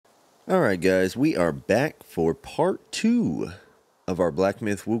Alright guys, we are back for part 2 of our Black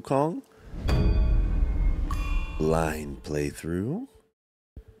Myth Wukong blind playthrough.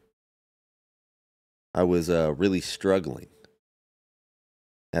 I was really struggling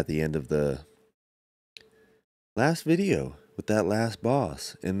at the end of the last video with that last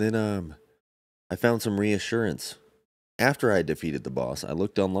boss, and then I found some reassurance. After I defeated the boss, I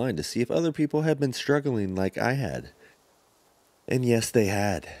looked online to see if other people had been struggling like I had. And yes, they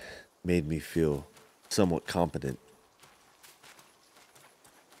had. Made me feel somewhat competent.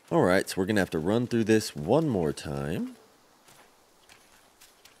 Alright, so we're going to have to run through this one more time.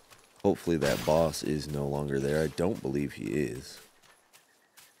 Hopefully that boss is no longer there. I don't believe he is.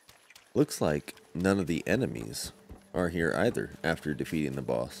 Looks like none of the enemies are here either after defeating the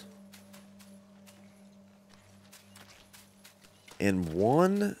boss. And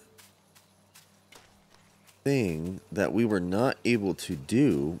one thing that we were not able to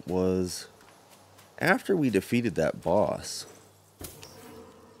do was, after we defeated that boss,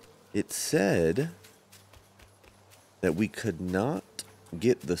 it said that we could not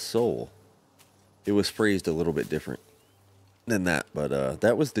get the soul. It was phrased a little bit different than that, but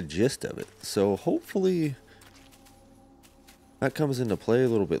that was the gist of it. So hopefully that comes into play a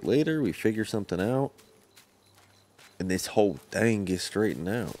little bit later. We figure something out and this whole thing gets straightened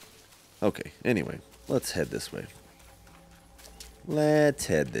out. Okay, anyway, let's head this way. Let's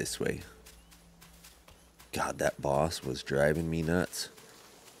head this way. God, that boss was driving me nuts.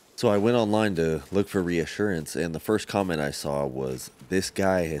 So I went online to look for reassurance, and the first comment I saw was, "This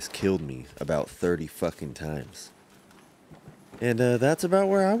guy has killed me about 30 fucking times." And that's about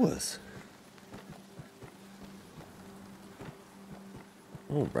where I was.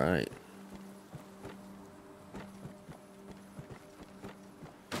 All right.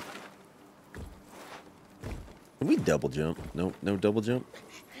 Can we double jump? Nope, no double jump.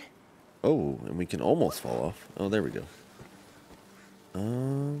 Oh, and we can almost fall off. Oh, there we go.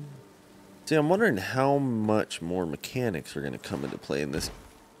 See, I'm wondering how much more mechanics are going to come into play in this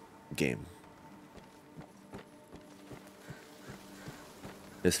game.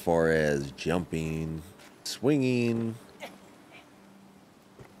 As far as jumping, swinging.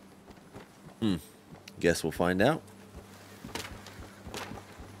 Guess we'll find out.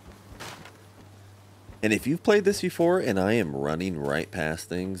 And if you've played this before and I am running right past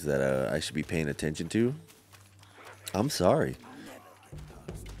things that I should be paying attention to, I'm sorry.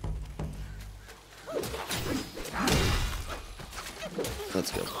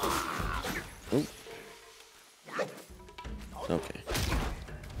 Let's go. Oh. Okay.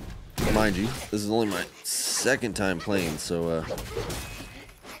 Mind you, this is only my second time playing, so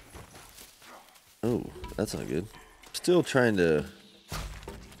oh, that's not good. Still trying to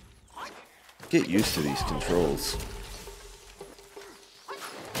get used to these controls.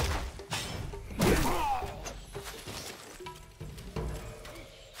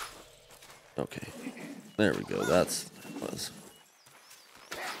 Okay. There we go. That was.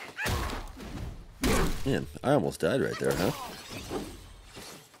 Man, I almost died right there, huh?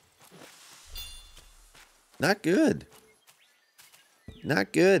 Not good.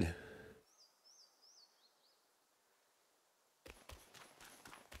 Not good.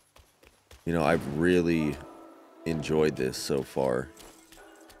 You know, I've really enjoyed this so far.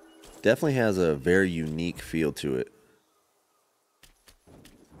 Definitely has a very unique feel to it.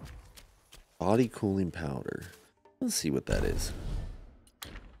 Body cooling powder. Let's see what that is.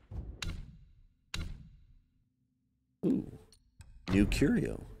 Ooh. New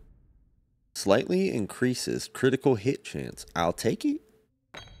curio. Slightly increases critical hit chance. I'll take it.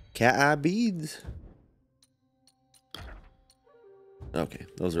 Cat eye beads. Okay,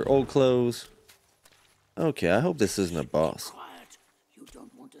 those are old clothes. Okay, I hope this isn't a boss.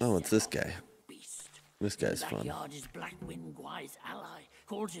 Oh, it's this guy. This guy's fun. Is Black Gui's ally,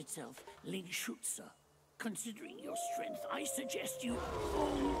 calls itself Lingxuzi. Considering your strength, I suggest you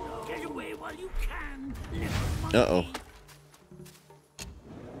get away while you can. Uh-oh.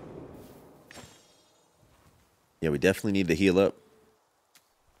 Yeah, we definitely need to heal up.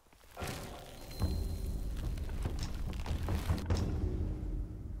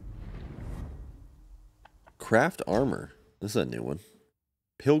 Craft armor. This is a new one.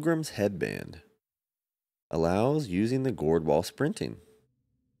 Pilgrim's headband. Allows using the gourd while sprinting.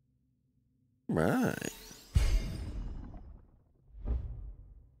 Right.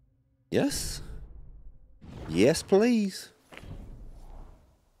 Yes. Yes, please.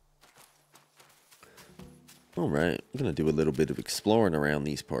 Alright, I'm going to do a little bit of exploring around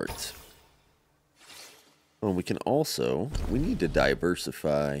these parts. Oh, we can also, we need to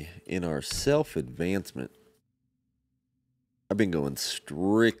diversify in our self-advancement. I've been going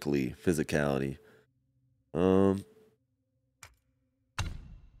strictly physicality.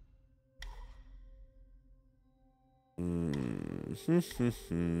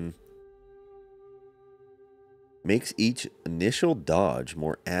 Makes each initial dodge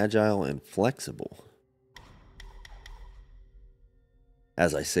more agile and flexible.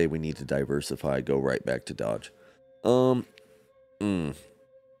 As I say, we need to diversify. Go right back to dodge.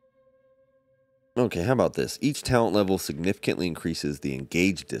 Okay, how about this? Each talent level significantly increases the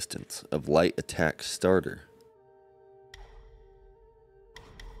engage distance of light attack starter.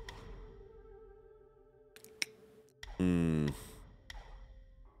 You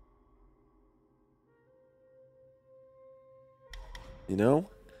know?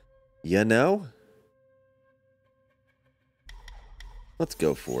 Let's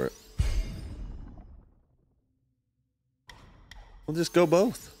go for it. We'll just go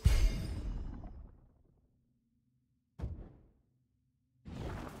both.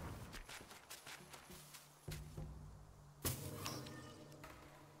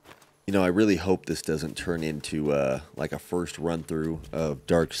 You know, I really hope this doesn't turn into like a first run through of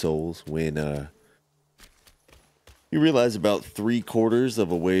Dark Souls when you realize about 3/4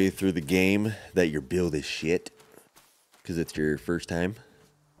 of a way through the game that your build is shit because it's your first time.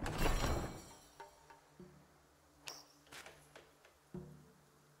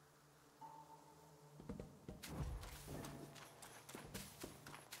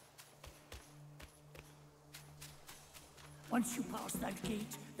 Once you pass that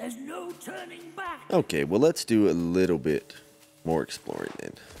gate, there's no turning back. Okay, well, let's do a little bit more exploring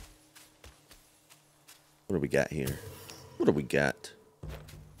then. What do we got here? What do we got?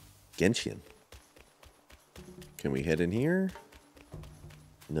 Genshin. Can we head in here?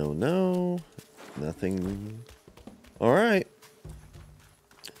 No, nothing. All right.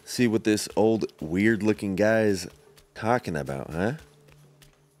 See what this old weird looking guy's talking about, huh?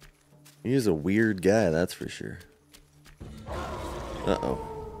 He's a weird guy, that's for sure. Uh-oh.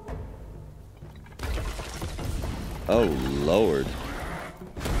 Oh, Lord.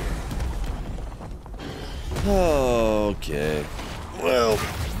 Okay. Well,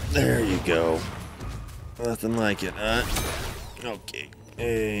 there you go. Nothing like it, huh? Okay.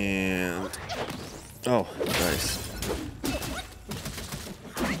 And... oh, nice.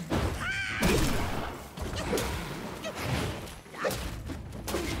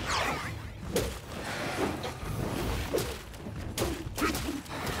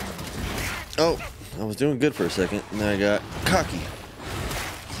 Oh, I was doing good for a second, and then I got cocky.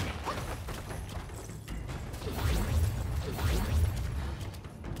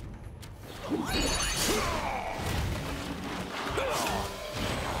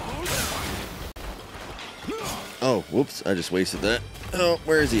 Oh, whoops, I just wasted that. Oh,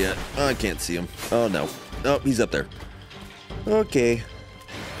 where is he at? Oh, I can't see him. Oh, no. Oh, he's up there. Okay.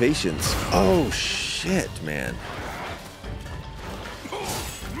 Patience. Oh, shit, man.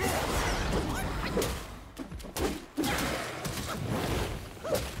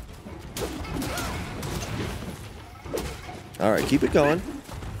 All right, keep it going.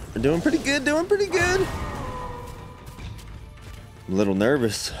 We're doing pretty good, I'm a little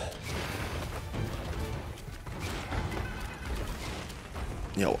nervous.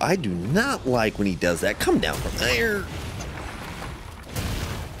 Yo, I do not like when he does that. Come down from there.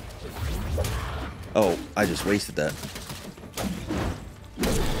 Oh, I just wasted that.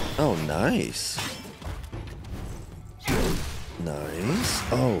 Oh, nice. Nice.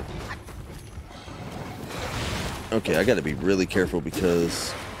 Oh. Okay, I gotta be really careful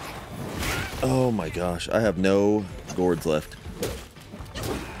because... oh my gosh, I have no gourds left.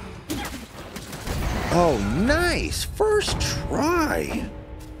 Oh, nice! First try!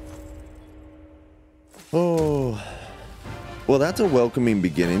 Oh. Well, that's a welcoming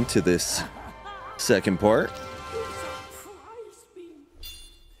beginning to this second part.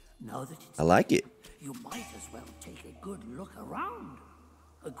 I like it. You might as well take a good look around.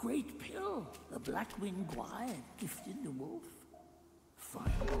 A great pill the Black-Winged-Guhh gifted the wolf.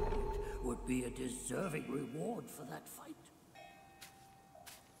 Finding it would be a deserving reward for that fight.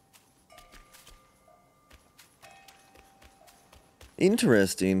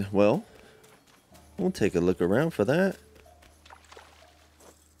 Interesting. Well, we'll take a look around for that.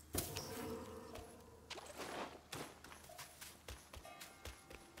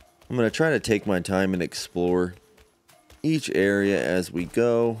 I'm going to try to take my time and explore each area as we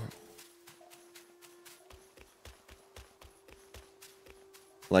go.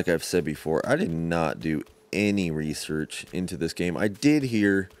 Like I've said before, I did not do any research into this game. I did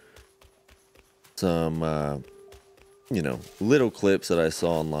hear some, you know, little clips that I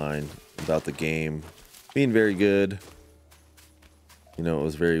saw online about the game being very good. You know, it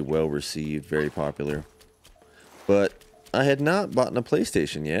was very well received, very popular. But I had not bought a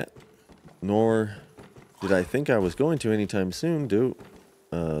PlayStation yet, nor did I think I was going to anytime soon,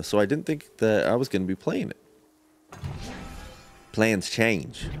 so I didn't think that I was going to be playing it. Plans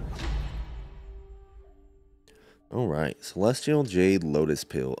change. Alright, Celestial Jade Lotus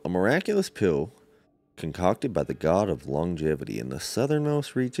Pill. A miraculous pill concocted by the god of longevity in the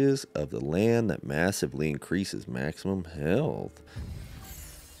southernmost reaches of the land that massively increases maximum health.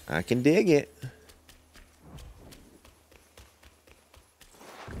 I can dig it.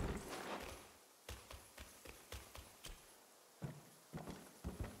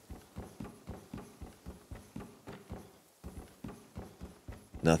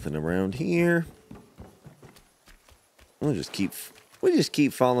 Nothing around here. We just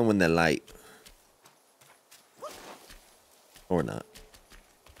keep following the light. Or not.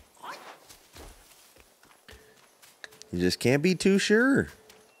 You just can't be too sure.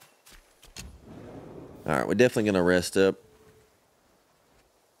 Alright, we're definitely gonna rest up.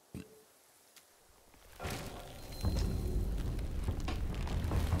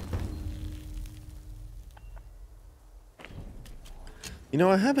 You know,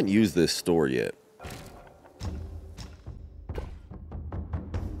 I haven't used this store yet.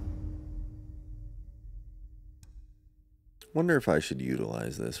 Wonder if I should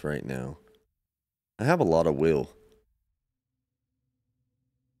utilize this right now. I have a lot of will.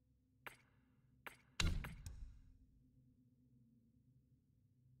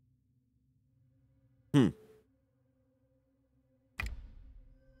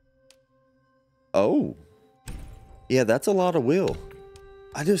 Oh. Yeah, that's a lot of will.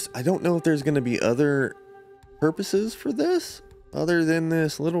 I don't know if there's going to be other purposes for this other than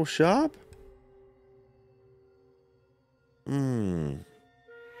this little shop.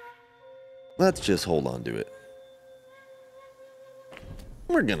 Let's just hold on to it.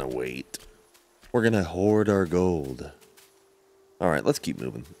 We're going to wait. We're going to hoard our gold. All right, let's keep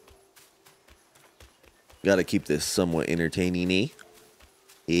moving. Got to keep this somewhat entertaining-y.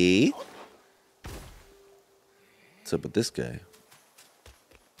 What's up with this guy?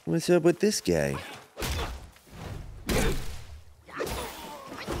 What's up with this guy?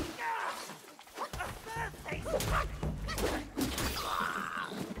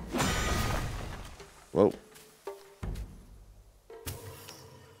 Whoa.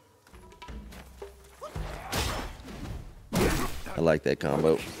 I like that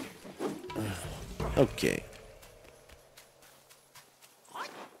combo. Okay.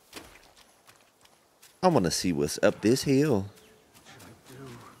 I want to see what's up this hill.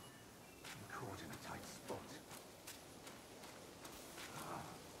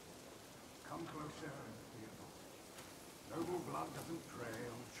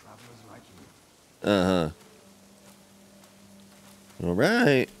 Uh-huh. All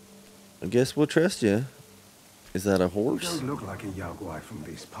right. I guess we'll trust you. Is that a horse? You don't look like a Yaoguai from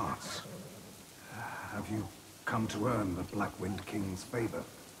these parts. Have you come to earn the Black Wind King's favor?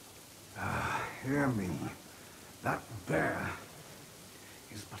 Hear me. That bear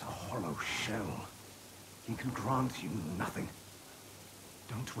is but a hollow shell. He can grant you nothing.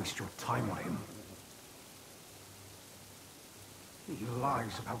 Don't waste your time on him. He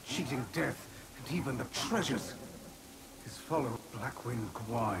lies about cheating death and even the treasures. His follower, Black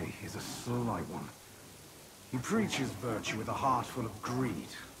Wind-Guhh-Lang, is a sly one. He preaches virtue with a heart full of greed.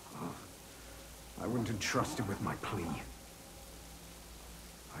 Oh, I wouldn't entrust him with my plea.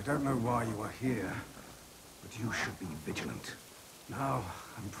 I don't know why you are here, but you should be vigilant. Now,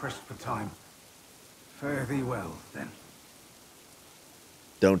 I'm pressed for time. Fare thee well, then.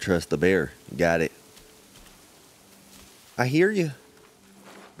 Don't trust the bear. Got it. I hear you.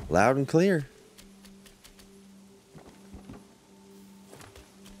 Loud and clear.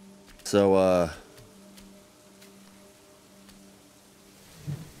 So, oh,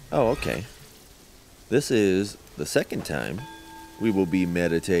 okay. This is the second time we will be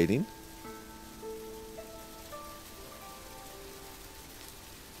meditating.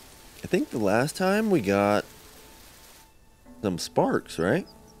 I think the last time we got some sparks, right?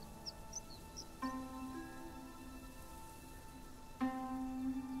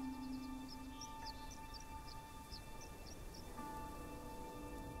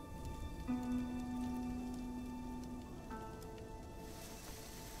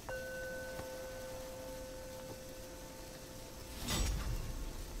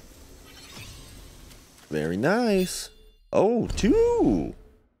 Very nice. Oh, 2.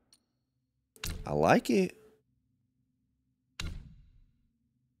 I like it.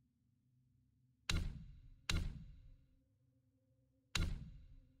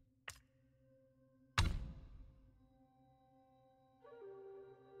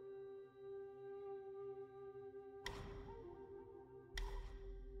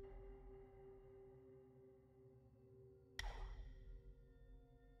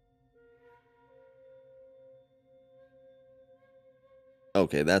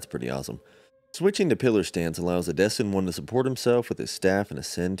 Okay, that's pretty awesome. Switching to pillar stance allows the destined one to support himself with his staff and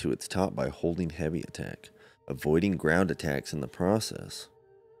ascend to its top by holding heavy attack, avoiding ground attacks in the process.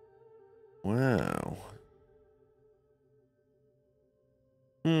 Wow.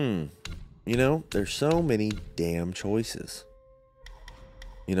 You know, there's so many damn choices.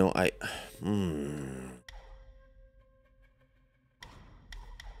 You know,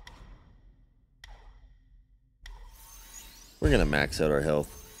 We're gonna max out our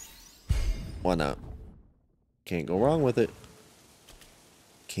health. Why not? Can't go wrong with it.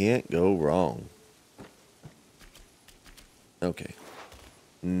 Can't go wrong. Okay.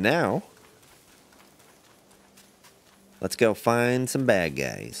 Now, let's go find some bad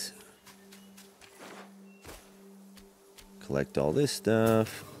guys. Collect all this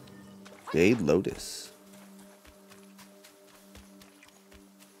stuff. Jade Lotus.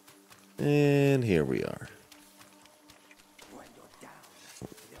 And here we are.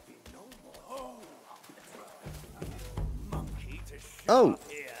 Oh!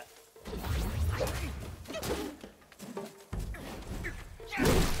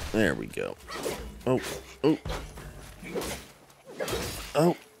 There we go. Oh, oh.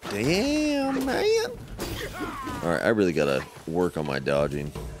 Oh, damn, man. Alright, I really gotta work on my dodging.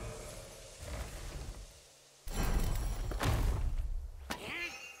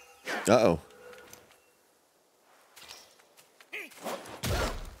 Uh-oh.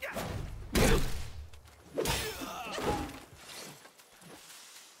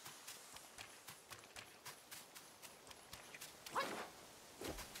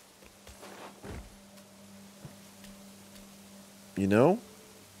 You know,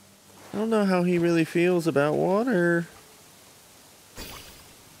 I don't know how he really feels about water.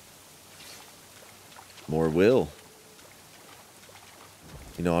 More will.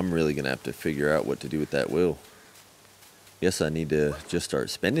 You know, I'm really going to have to figure out what to do with that will. Guess I need to just start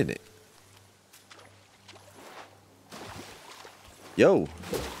spending it. Yo.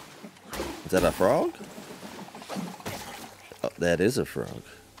 Is that a frog? Oh, that is a frog.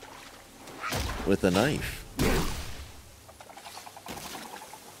 With a knife.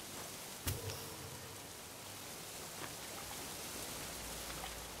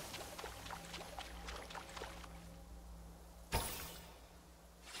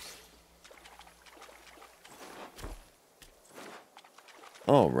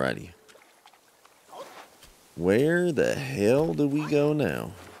 Alrighty. Where the hell do we go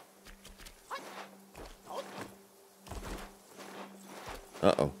now?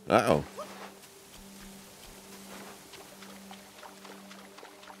 Uh-oh. Uh-oh.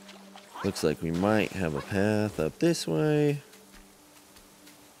 Looks like we might have a path up this way.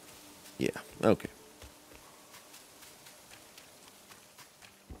 Yeah, okay.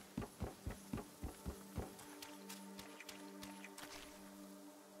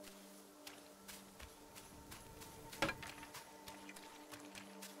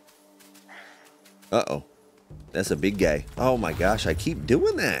 Uh-oh. That's a big guy. Oh my gosh, I keep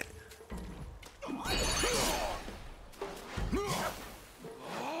doing that.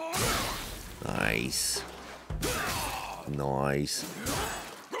 Nice. Nice.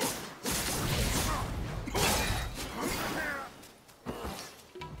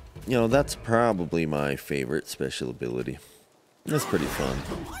 You know, that's probably my favorite special ability. That's pretty fun.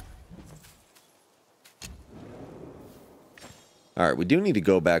 Alright, we do need to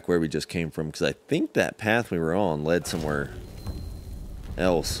go back where we just came from, because I think that path we were on led somewhere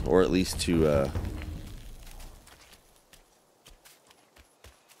else, or at least to,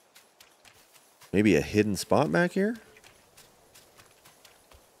 maybe a hidden spot back here?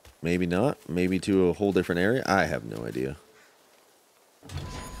 Maybe not. Maybe to a whole different area? I have no idea.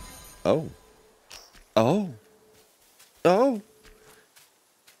 Oh. Oh. Oh.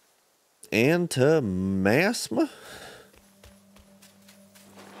 Antimasma?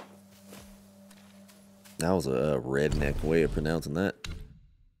 That was a redneck way of pronouncing that.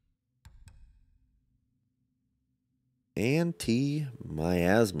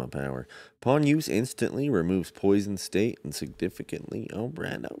 Anti-miasma power. Upon use, instantly removes poison state and significantly.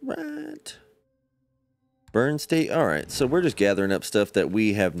 Alright, alright. Burn state. Alright, so we're just gathering up stuff that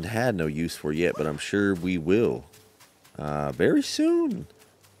we haven't had no use for yet, but I'm sure we will. Very soon.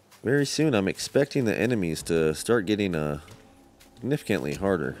 Very soon. I'm expecting the enemies to start getting significantly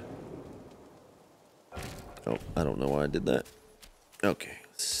harder. Oh, I don't know why I did that. Okay,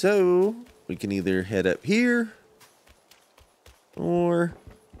 so we can either head up here or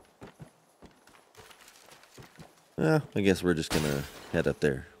I guess we're just gonna head up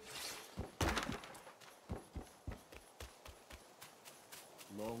there.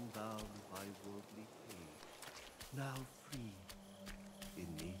 Long bound by worldly pain, now free,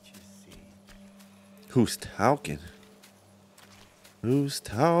 Who's talking? Who's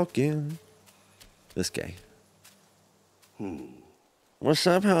talking? This guy. What's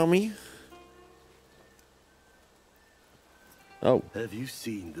up, homie? Oh. Have you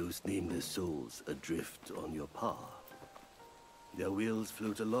seen those nameless souls adrift on your path? Their wheels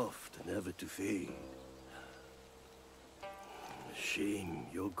float aloft, never to fade. Shame,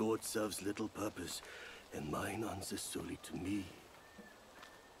 your god serves little purpose, and mine answers solely to me.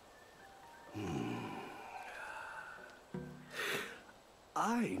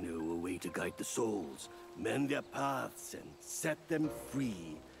 I know a way to guide the souls, mend their paths, and set them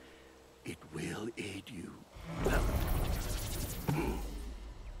free. It will aid you.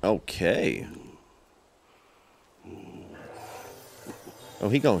 Okay. Oh,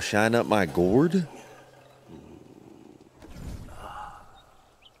 he gonna shine up my gourd?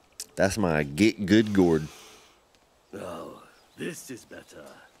 That's my get good gourd. Oh, this is better.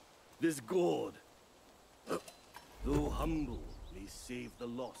 This gourd, though humble, may save the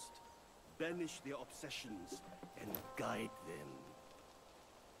lost, banish their obsessions, and guide them.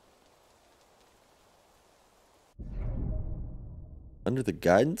 Under the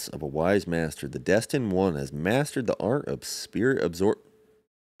guidance of a wise master, the Destined One has mastered the art of spirit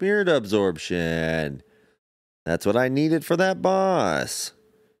absorption. That's what I needed for that boss.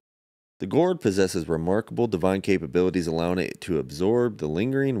 The gourd possesses remarkable divine capabilities, allowing it to absorb the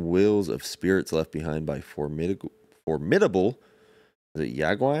lingering wills of spirits left behind by formidable is it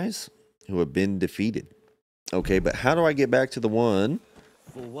Yaguais who have been defeated. Okay, but how do I get back to the one?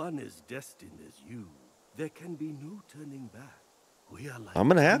 For one as destined as you, there can be no turning back. We are like I'm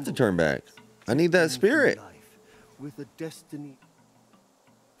gonna have to turn back. I need that spirit. life with a destiny.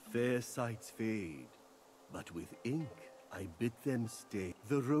 Fair sights fade, but with ink I bid them stay.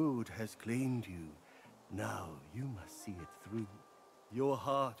 The road has claimed you. Now you must see it through. Your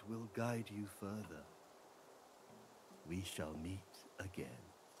heart will guide you further. We shall meet again.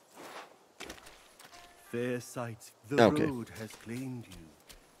 Fair sights, the road has claimed you.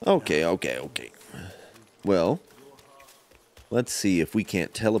 Okay. Well, let's see if we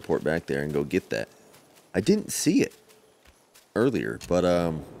can't teleport back there and go get that. I didn't see it earlier, but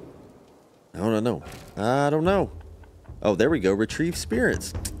I don't know. Oh, there we go. Retrieve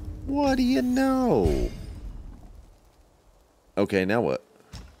spirits. What do you know? Okay, now what?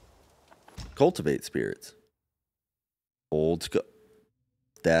 Cultivate spirits.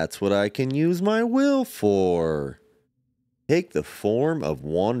 That's what I can use my will for. Take the form of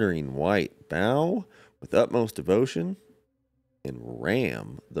wandering white. Bow with utmost devotion and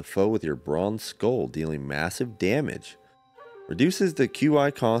ram the foe with your bronze skull, dealing massive damage. Reduces the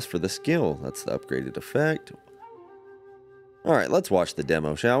QI cost for the skill. That's the upgraded effect. Alright, let's watch the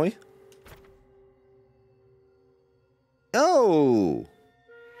demo, shall we? Oh!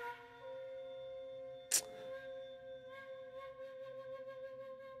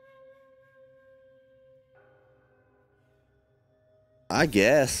 I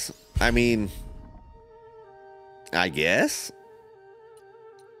guess. I guess.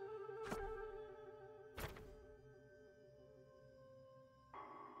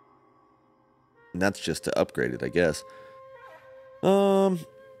 And that's just to upgrade it, I guess.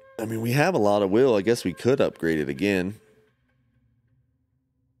 We have a lot of will. I guess we could upgrade it again.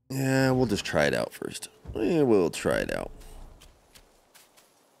 Yeah, we'll just try it out first. Yeah, we'll try it out.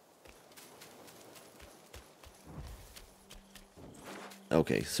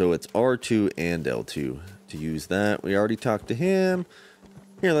 Okay, so it's R2 and L2 to use that. We already talked to him.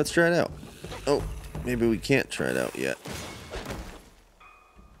 Here, let's try it out. Oh, maybe we can't try it out yet.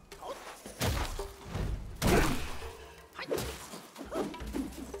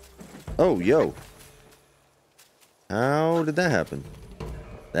 Oh, yo. How did that happen?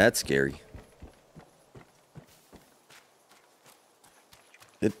 That's scary.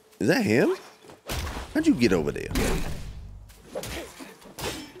 Is that him? How'd you get over there?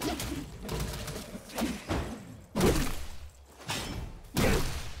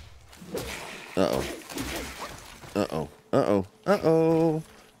 Uh-oh. Uh-oh. Uh-oh. Uh-oh.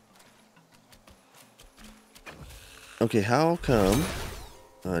 Okay, how come...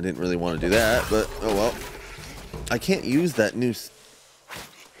 I didn't really want to do that, but oh well. I can't use that new...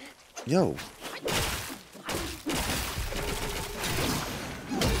 Yo.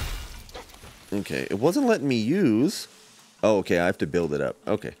 Okay, it wasn't letting me use... Oh, okay, I have to build it up.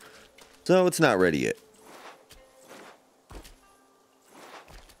 Okay. So it's not ready yet.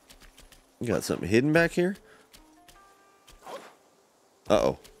 You got something hidden back here?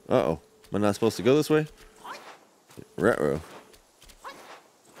 Uh-oh. Uh-oh. Am I not supposed to go this way? Retro.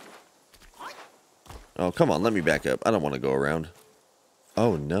 Oh, come on, let me back up. I don't want to go around.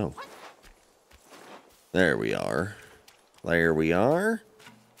 Oh, no. There we are. There we are.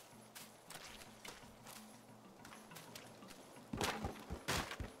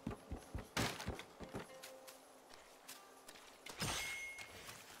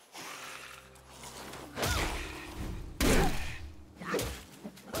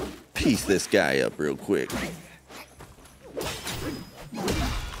 Piece this guy up real quick.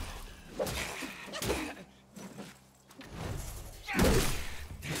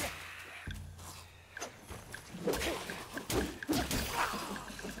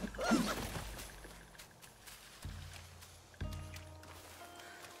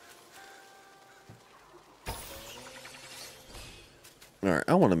 Alright,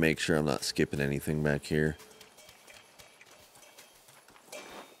 I want to make sure I'm not skipping anything back here.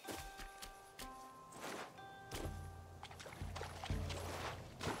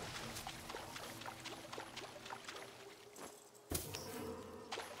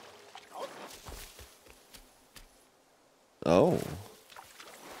 Oh.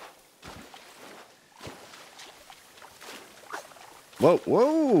 Whoa,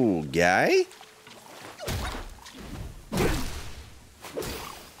 whoa, guy.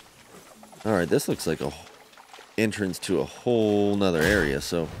 All right, this looks like a entrance to a whole nother area,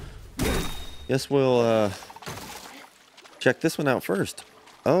 so guess we'll check this one out first.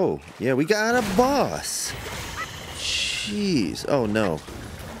 Oh, yeah, we got a boss. Jeez. Oh, no.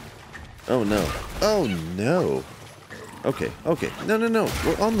 Oh, no. Oh, no. Okay, okay. No, no, no.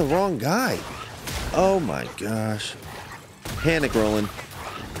 We're on the wrong guy. Oh, my gosh. Panic rolling.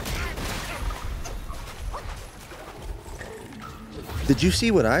 Did you see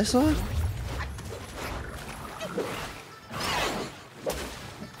what I saw?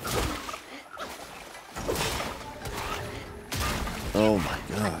 Oh, my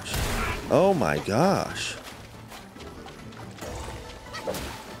gosh. Oh, my gosh.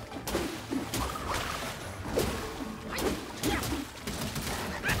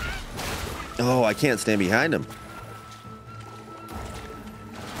 Oh, I can't stand behind him.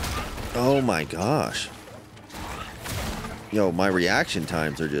 Oh my gosh. Yo, my reaction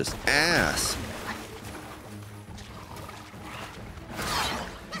times are just ass.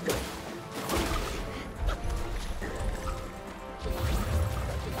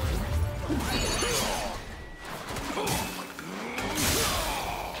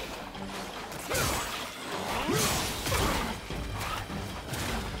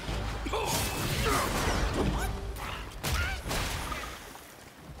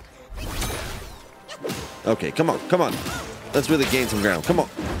 Okay, come on, come on. Let's really gain some ground. Come on.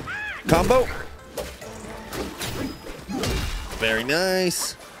 Combo. Very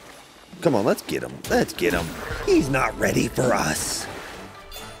nice. Come on, let's get him. Let's get him. He's not ready for us.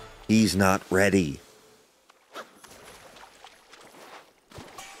 He's not ready. I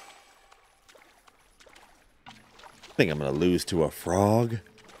think I'm going to lose to a frog.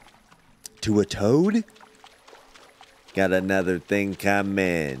 To a toad? Got another thing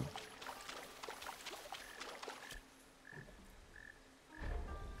coming.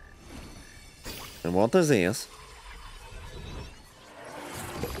 And what is this?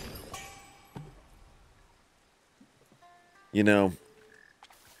 You know,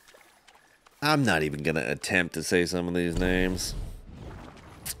 I'm not even going to attempt to say some of these names.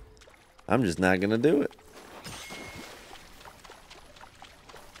 I'm just not going to do it.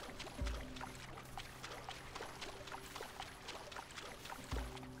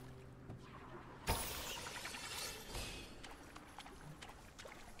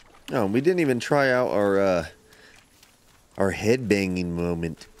 Oh, we didn't even try out our head banging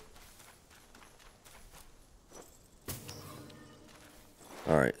moment.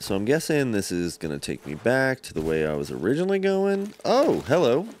 Alright, so I'm guessing this is going to take me back to the way I was originally going. Oh,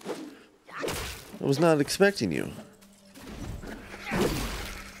 hello. I was not expecting you.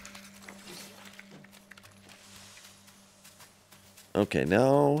 Okay,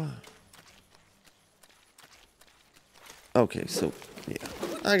 now... Okay, so, yeah.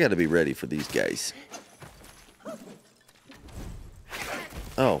 I gotta be ready for these guys.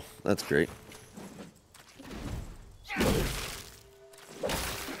 Oh, that's great.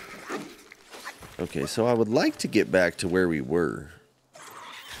 Okay, so I would like to get back to where we were.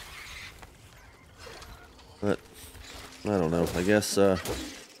 But, I don't know. I guess, Oh,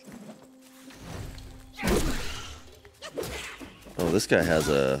 this guy has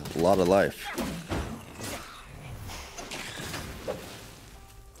a lot of life.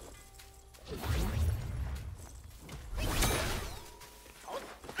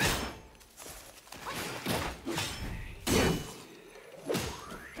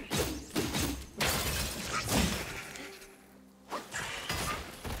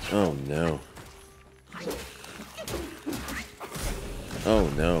 Oh no. Oh,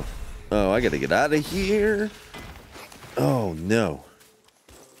 no. Oh, I gotta get out of here. Oh, no.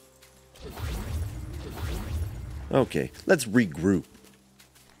 Okay, let's regroup.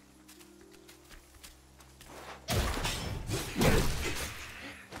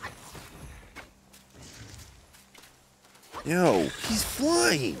 Yo, he's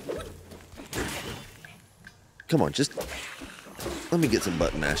flying. Come on, just let me get some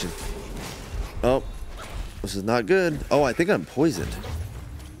button mashing. Oh, this is not good. Oh, I think I'm poisoned.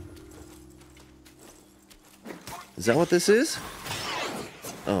 Is that what this is?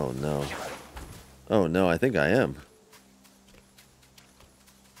 Oh, no. Oh, no, I think I am.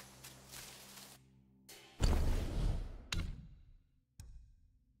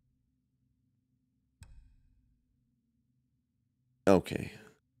 Okay.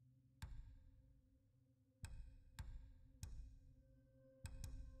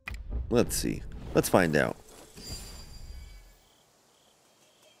 Let's see. Let's find out.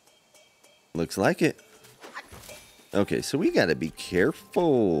 Looks like it. Okay, so we gotta be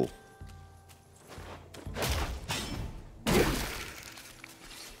careful.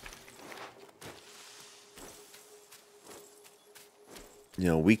 You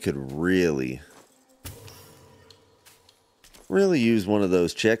know, we could really use one of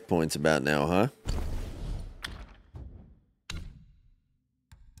those checkpoints about now, huh?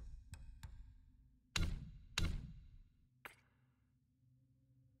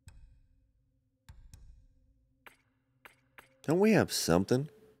 Don't we have something?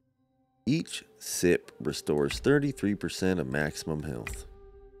 Each sip restores 33% of maximum health.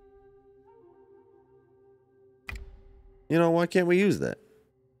 You know, why can't we use that?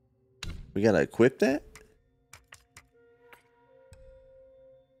 We gotta equip that?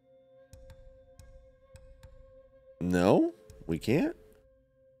 No, we can't.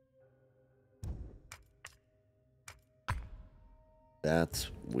 That's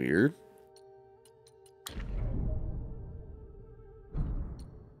weird.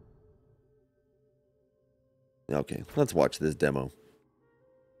 Okay, let's watch this demo.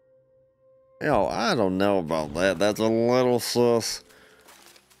 Yo, I don't know about that. That's a little sus.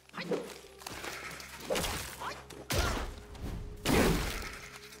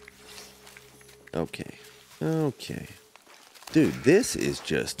 Okay. Okay. Dude, this is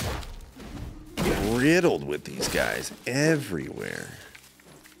just riddled with these guys everywhere.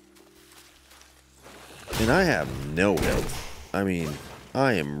 And I have no health. I mean,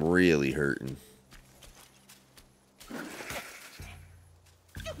 I am really hurting.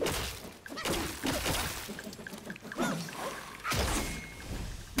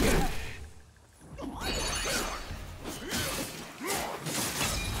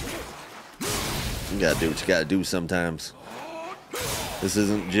 You gotta do what you gotta do sometimes. This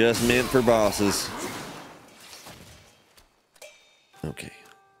isn't just meant for bosses. Okay.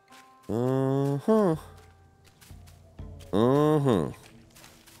 Uh-huh. Uh-huh.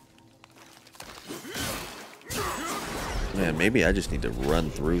 Man, maybe I just need to run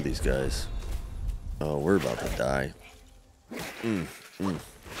through these guys. Oh, we're about to die.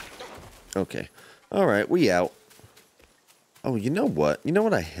 Okay. Alright, we out. Oh, you know what? You know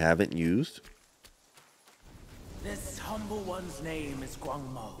what I haven't used? This humble one's name is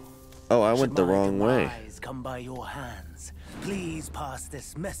Guangmou. Oh, I went the wrong way. Should my demise come by your hands, please pass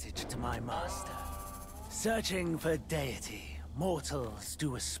this message to my master. Searching for deity, mortals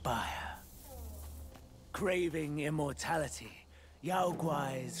do aspire. Craving immortality, Yao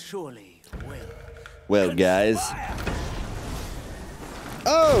Guai's surely will. Well, guys.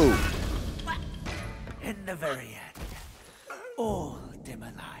 Oh! In the very end, all dim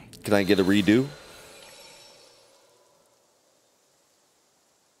alike. Can I get a redo?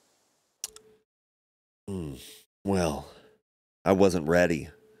 Well, I wasn't ready.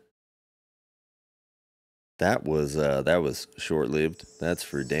 That was short-lived. That's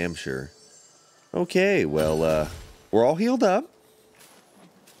for damn sure. Okay, well, we're all healed up.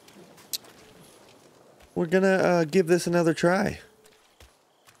 We're gonna give this another try.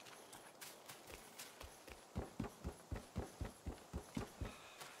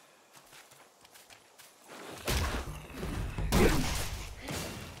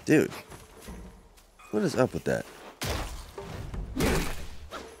 Dude, what is up with that?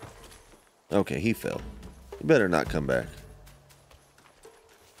 Okay, he fell. You better not come back.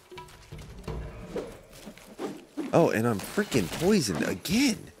 Oh, and I'm freaking poisoned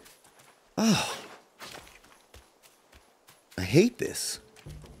again. Oh. I hate this.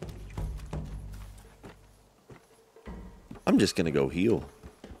 I'm just gonna go heal.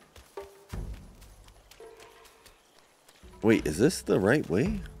 Wait, is this the right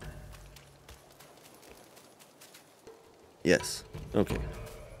way? Yes. Okay.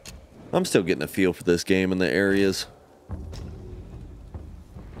 I'm still getting a feel for this game and the areas.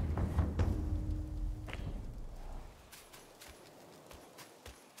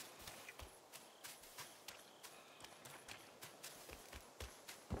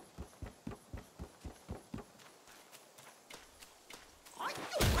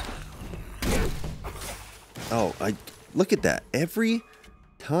 Oh, look at that. Every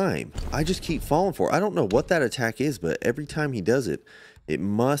time I just keep falling for it. I don't know what that attack is, but every time he does it, it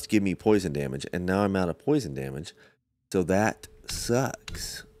must give me poison damage, and now I'm out of poison damage. So that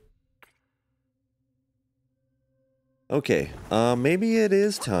sucks. Okay, maybe it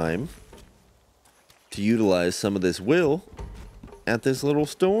is time to utilize some of this will at this little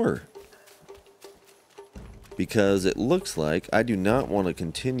store. Because it looks like I do not want to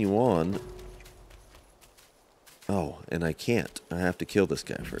continue on. Oh, and I can't. I have to kill this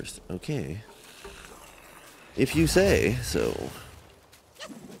guy first. Okay. If you say so.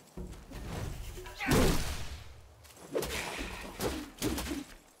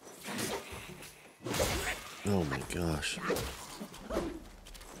 Oh my gosh.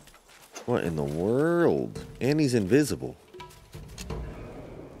 What in the world? And he's invisible.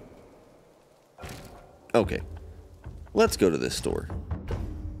 Okay. Let's go to this store.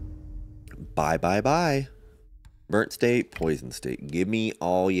 Bye, bye, bye. Burnt state, poison state. Give me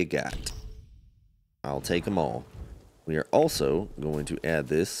all you got. I'll take them all. We are also going to add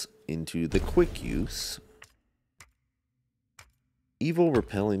this into the quick use. Evil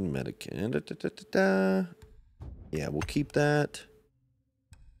repelling medicine. Yeah, we'll keep that.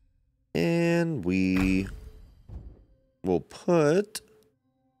 And we will put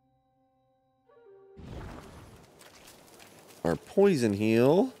our poison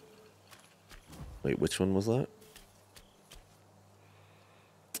heal. Wait, which one was that?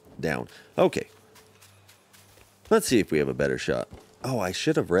 Down. Okay. Let's see if we have a better shot. Oh, I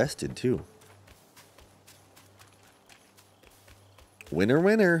should have rested too. Winner,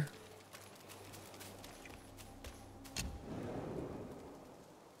 winner.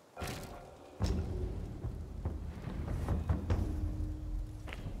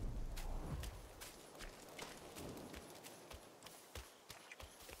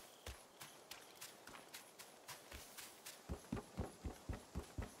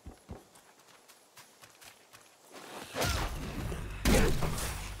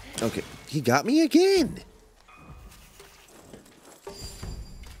 Okay, he got me again.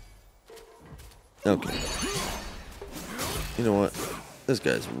 Okay. You know what? This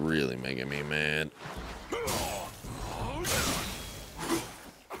guy's really making me mad.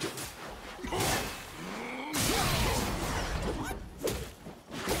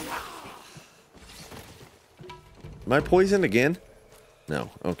 Am I poisoned again? No.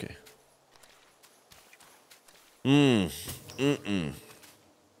 Okay.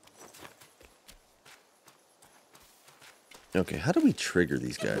 Okay, how do we trigger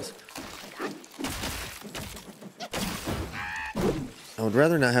these guys? I would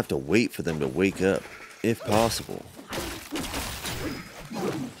rather not have to wait for them to wake up, if possible.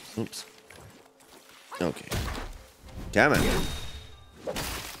 Oops. Okay. Come on.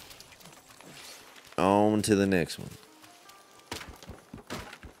 On to the next one.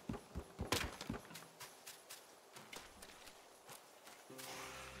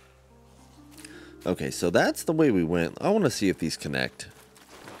 Okay, so that's the way we went. I want to see if these connect.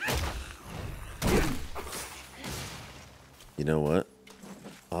 You know what?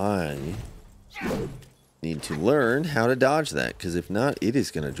 I need to learn how to dodge that, because if not, it is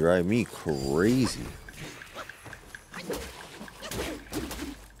going to drive me crazy.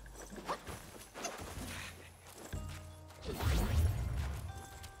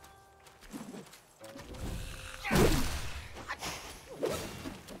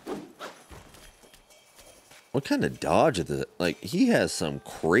 What kind of dodge is it? Like, he has some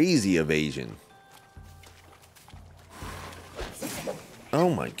crazy evasion. Oh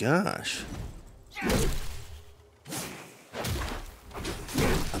my gosh.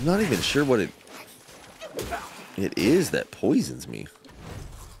 I'm not even sure what it is that poisons me.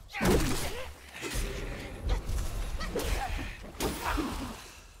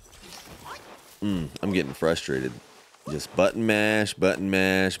 I'm getting frustrated. Just button mash, button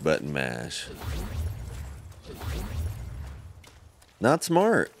mash, button mash. Not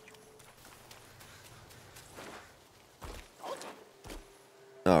smart.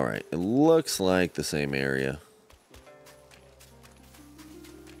 Alright, it looks like the same area.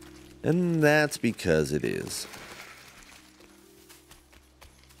 And that's because it is.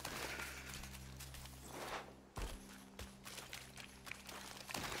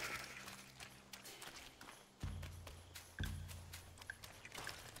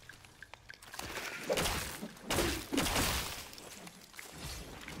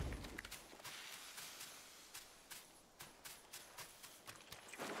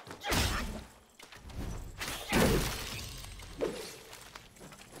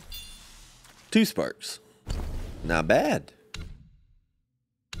 2 sparks. Not bad.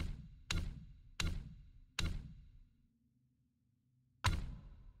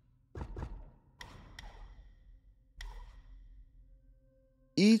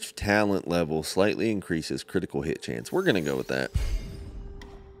 Each talent level slightly increases critical hit chance. We're going to go with that.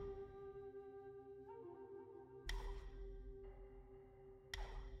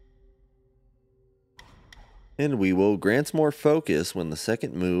 And we will grants more focus when the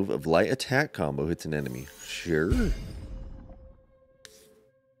second move of light attack combo hits an enemy. Sure.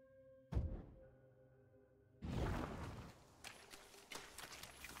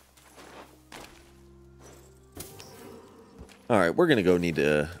 All right, we're gonna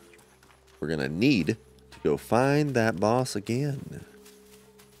need to go find that boss again.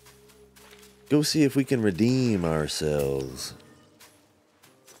 Go see if we can redeem ourselves.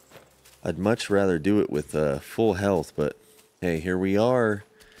 I'd much rather do it with full health, but hey, here we are.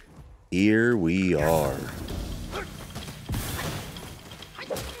 Here we are.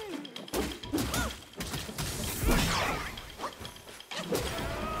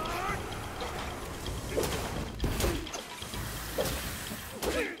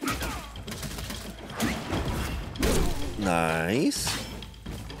 Nice.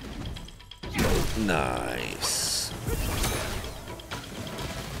 Nice.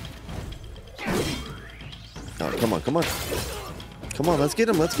 Oh, come on, come on. Come on, let's get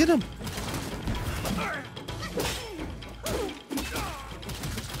him, let's get him.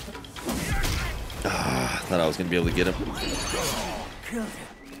 Ah, thought I was going to be able to get him. Killed him.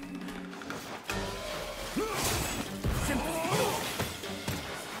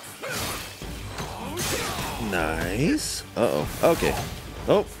 Nice. Uh-oh. Okay.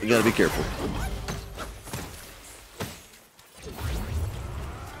 Oh, you gotta be careful.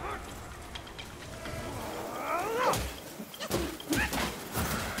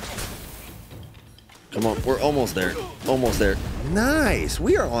 Come on, we're almost there. Almost there. Nice.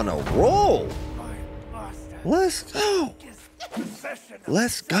 We are on a roll. Let's go.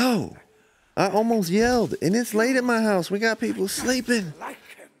 Let's go. I almost yelled, and it's late at my house. We got people sleeping.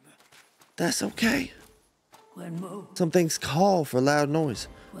 That's okay. Some things call for loud noise.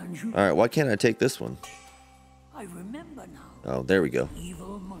 All right, why can't I take this one? I remember now. Oh, there we go.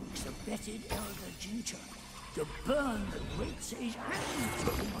 Evil monks abetted Elder Jincha to burn the great sage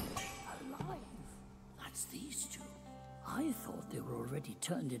and alive. That's these two. I thought they were already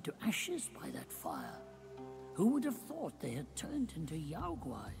turned into ashes by that fire. Who would have thought they had turned into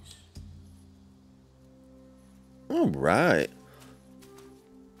Yaoguais? All right.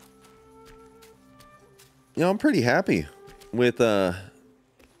 You know, I'm pretty happy with the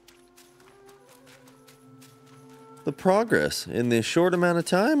progress in this short amount of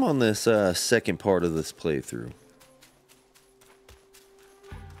time on this second part of this playthrough.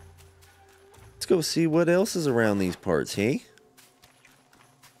 Let's go see what else is around these parts, hey?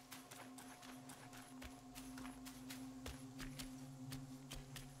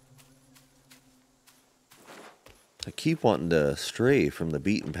 I keep wanting to stray from the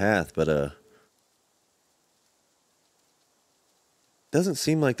beaten path, but doesn't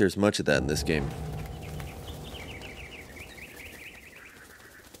seem like there's much of that in this game.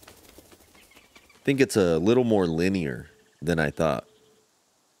 I think it's a little more linear than I thought,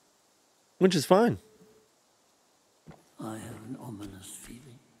 which is fine. I have an ominous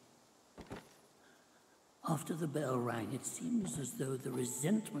feeling. After the bell rang, it seems as though the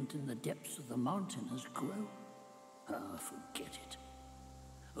resentment in the depths of the mountain has grown. Ah, forget it.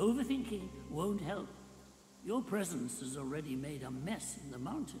 Overthinking won't help. Your presence has already made a mess in the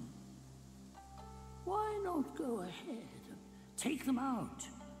mountain. Why not go ahead and take them out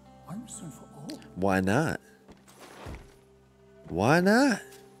once and for all? Why not? Why not?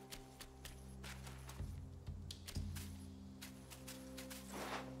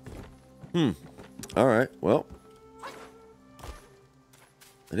 All right, well.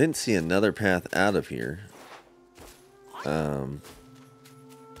 I didn't see another path out of here.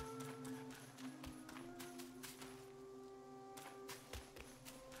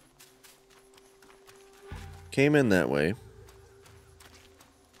 Came in that way. I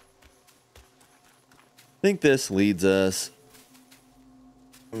think this leads us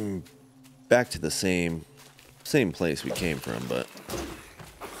back to the same place we came from, but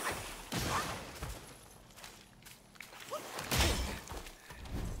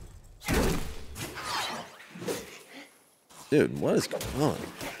dude, what is going on?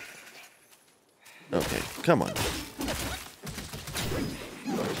 Okay, come on.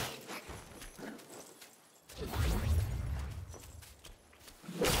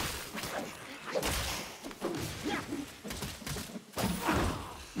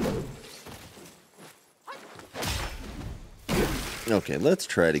 Okay, let's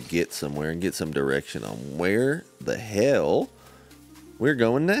try to get somewhere and get some direction on where the hell we're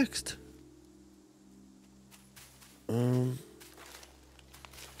going next.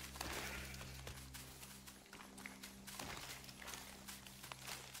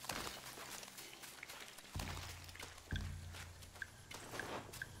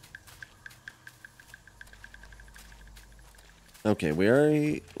 Okay,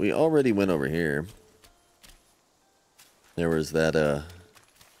 we already went over here. There was that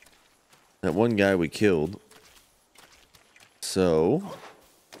one guy we killed. So,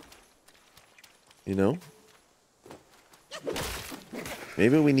 you know,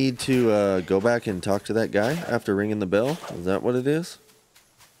 maybe we need to go back and talk to that guy after ringing the bell. Is that what it is?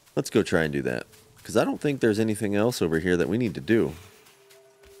 Let's go try and do that. Because I don't think there's anything else over here that we need to do.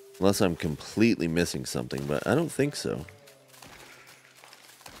 Unless I'm completely missing something, but I don't think so.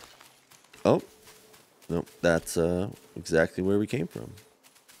 Oh, nope, that's exactly where we came from.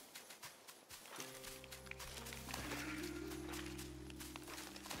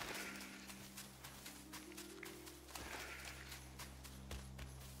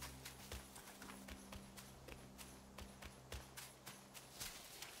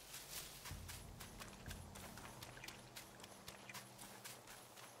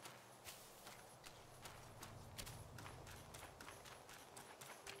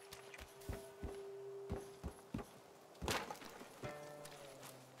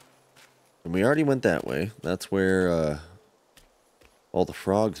 And we already went that way. That's where all the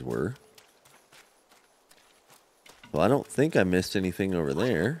frogs were. Well, I don't think I missed anything over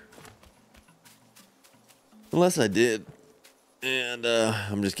there. Unless I did. And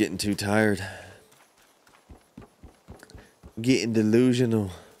I'm just getting too tired. Getting delusional.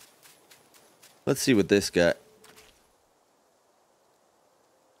 Let's see what this got.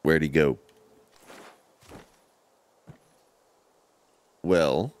 Where'd he go?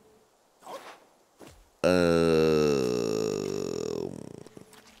 Well...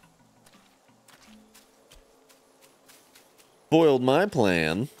 Spoiled my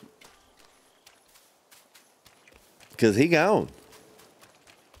plan. Because he gone.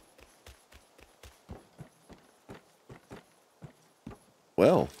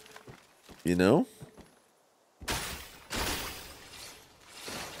 Well, you know.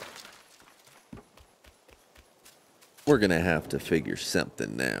 We're going to have to figure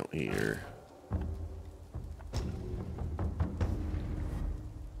something out here.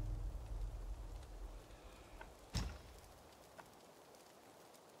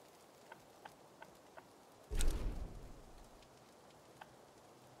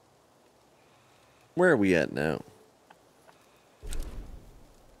 Where are we at now?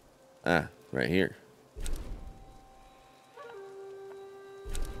 Ah, right here.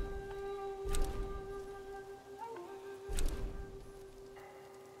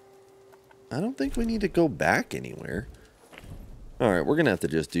 I don't think we need to go back anywhere. Alright, we're going to have to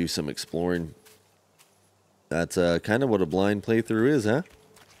just do some exploring. That's kind of what a blind playthrough is, huh?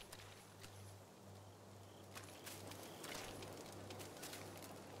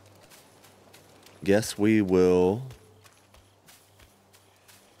 Guess we will...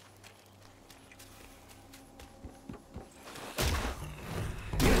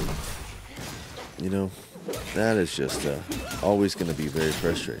 You know, that is just always going to be very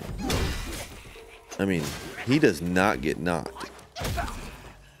frustrating. I mean, he does not get knocked.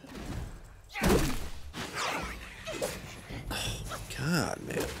 Oh, God,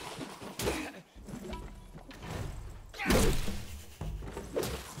 man.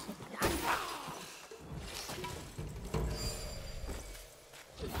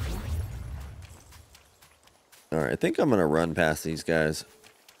 Alright, I think I'm going to run past these guys.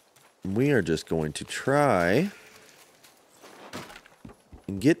 We are just going to try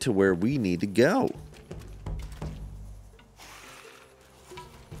and get to where we need to go.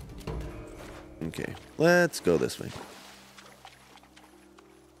 Okay, let's go this way.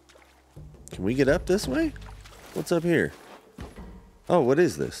 Can we get up this way? What's up here? Oh, what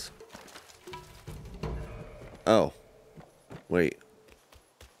is this? Oh, wait.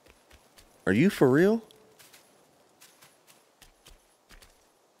 Are you for real?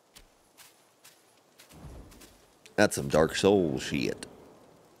 That's some Dark Souls shit.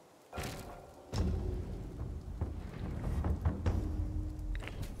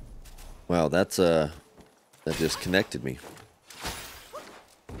 Wow, that's that just connected me.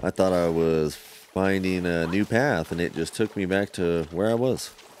 I thought I was finding a new path and it just took me back to where I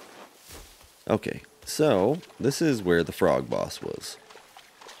was. Okay, so this is where the frog boss was.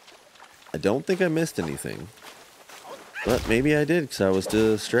 I don't think I missed anything. But maybe I did because I was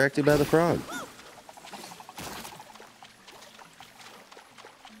distracted by the frog.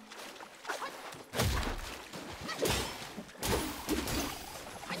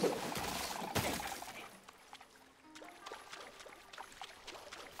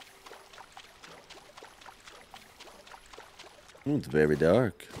 It's very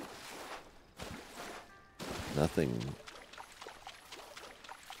dark. Nothing.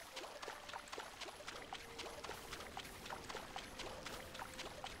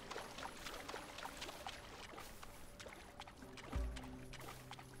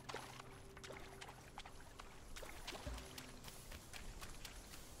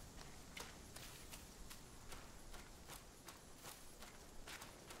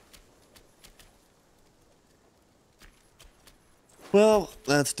 Well,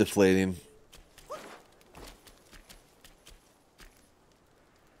 that's deflating.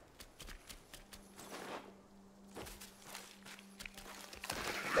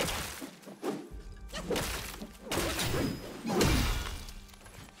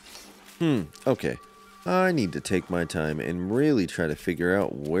 Okay. I need to take my time and really try to figure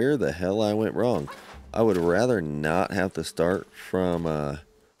out where the hell I went wrong. I would rather not have to start from a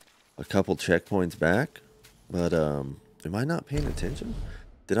couple checkpoints back, but am I not paying attention?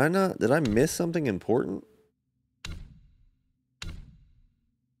 Did I miss something important?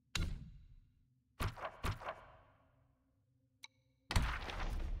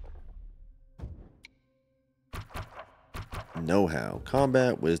 Know-how,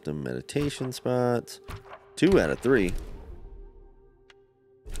 combat, wisdom, meditation spots. 2 out of 3.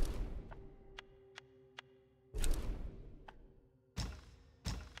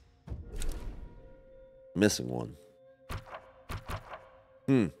 Missing one.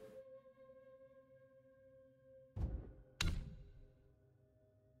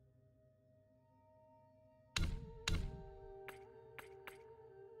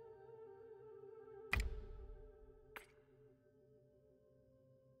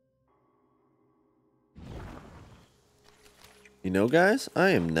 You know, guys, I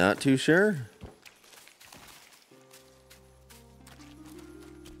am not too sure.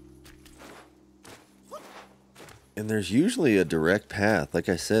 And there's usually a direct path. Like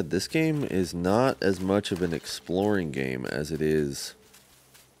I said, this game is not as much of an exploring game as it is,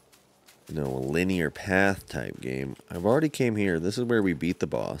 you know, a linear path type game. I've already came here. This is where we beat the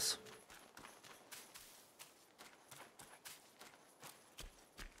boss.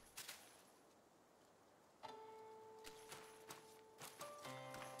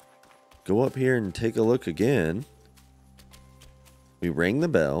 Go up here and take a look again. We rang the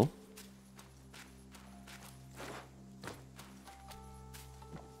bell.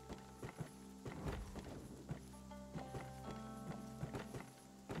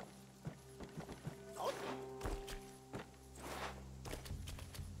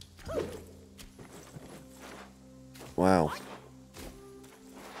 Wow.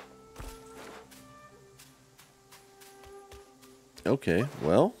 Okay,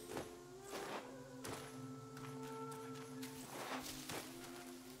 well.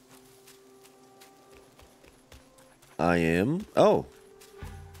 I am. Oh.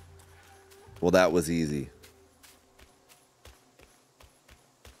 Well, that was easy.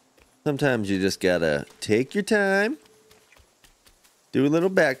 Sometimes you just gotta take your time, do a little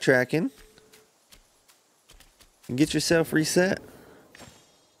backtracking, and get yourself reset.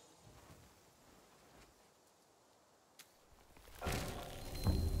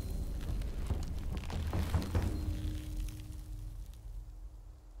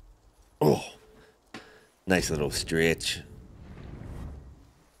 Oh. Nice little stretch.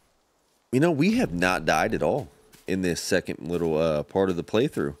 You know, we have not died at all in this second little part of the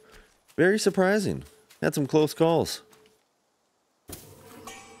playthrough. Very surprising. Had some close calls.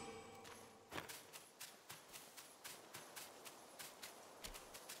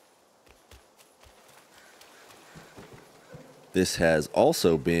 This has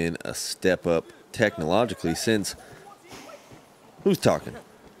also been a step up technologically since... Who's talking?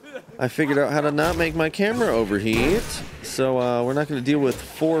 I figured out how to not make my camera overheat, so we're not going to deal with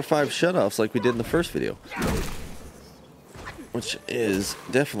 4 or 5 shutoffs like we did in the first video. Which is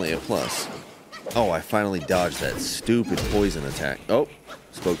definitely a plus. Oh, I finally dodged that stupid poison attack. Oh,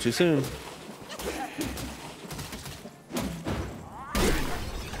 spoke too soon.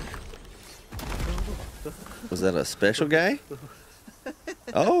 Was that a special guy?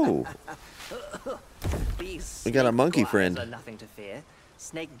 Oh. We got a monkey friend. Nothing to fear.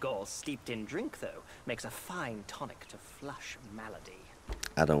 Snake gall steeped in drink, though, makes a fine tonic to flush malady.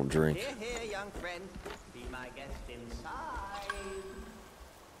 I don't drink. Here, here, young friend. Be my guest inside.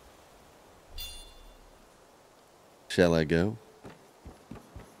 Shall I go?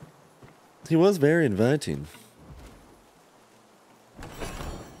 He was very inviting.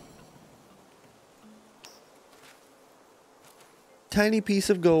 Tiny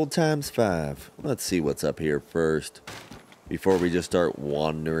piece of gold times 5. Let's see what's up here first. before we just start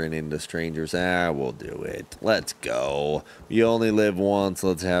wandering into strangers. Ah, we'll do it. Let's go. You only live once.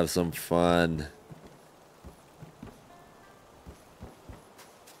 Let's have some fun.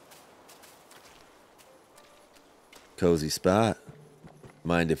 Cozy spot.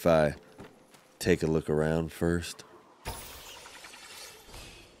 Mind if I take a look around first?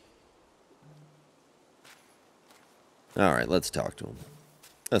 Alright, let's talk to him.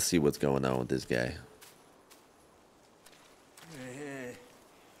 Let's see what's going on with this guy.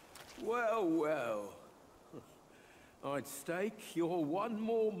 Well, well. I'd stake you're one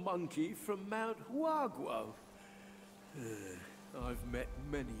more monkey from Mount Guangmou. I've met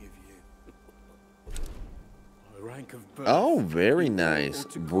many of you. My rank of birth, Oh, very nice. or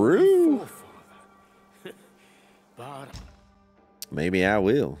to call me Brew. forefather. But Maybe I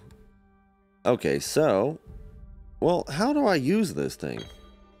will. Okay, so... Well, how do I use this thing?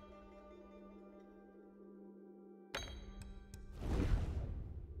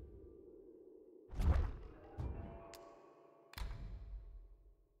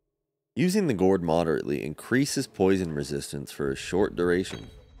 Using the gourd moderately increases poison resistance for a short duration.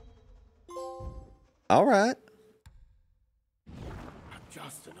 Alright. I'm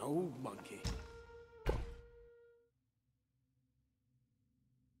just an old monkey.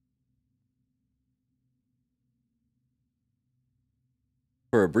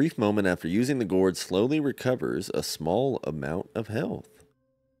 For a brief moment after using the gourd, slowly recovers a small amount of health.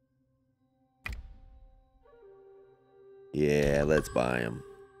 Yeah, let's buy him.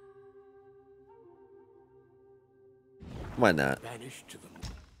 Why not? Banished to the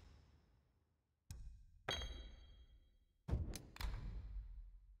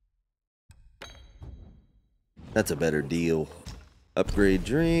That's a better deal. Upgrade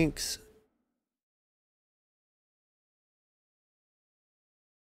drinks.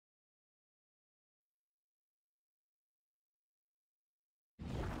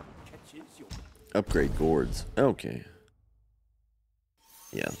 catches your Upgrade gourds. Okay.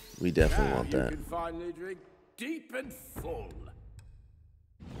 Yeah, we definitely want you that. can finally drink deep and full.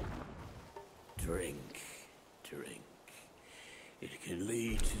 Drink, drink. It can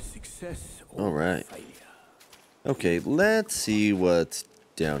lead to success or All right. failure. Okay, let's see what's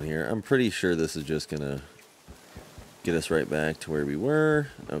down here. I'm pretty sure this is just gonna get us right back to where we were.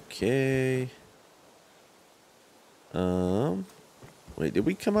 Okay. Wait, did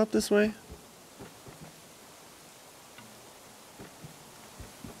we come up this way?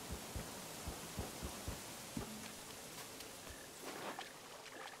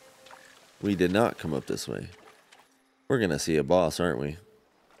 We did not come up this way. We're gonna see a boss, aren't we?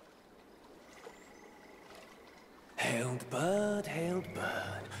 Hailed bird,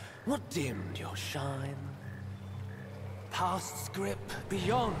 what dimmed your shine? Past's grip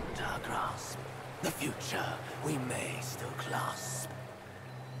beyond our grasp. The future we may still clasp.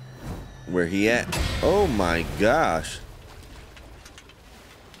 Where he at? Oh my gosh.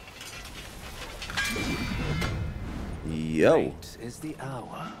 Yo. Late is the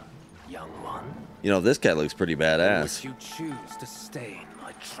hour, young one. You know, this guy looks pretty Would badass. you choose to stain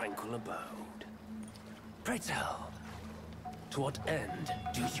my tranquil abode? Pray tell, to what end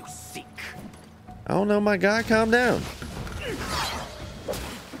do you seek? I don't know, my guy. Calm down.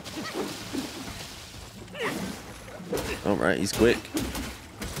 All right, he's quick.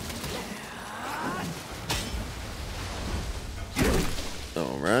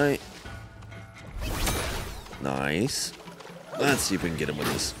 All right. Nice. Let's see if we can get him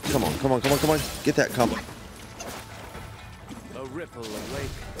with this. Come on, come on, come on, come on. Get that combo. A ripple awake.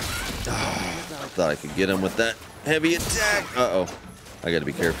 Thought I could get him with that heavy attack. Uh-oh. I gotta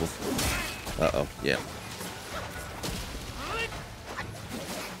be careful. Uh-oh, yeah.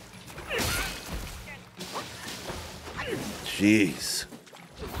 Jeez.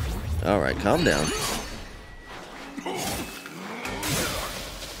 All right, calm down.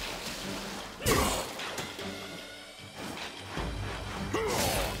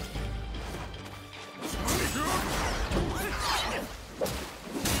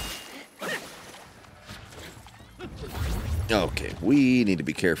 Okay, we need to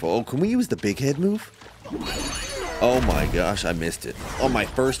be careful. Oh, can we use the big head move? Oh my gosh, I missed it. On my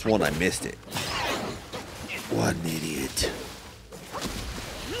first one, I missed it. What an idiot.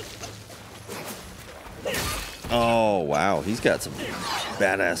 Oh, wow. He's got some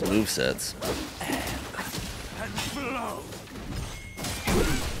badass movesets.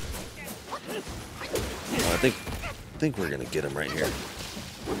 Oh, I think we're going to get him right here.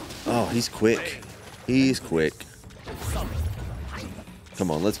 Oh, he's quick. He's quick.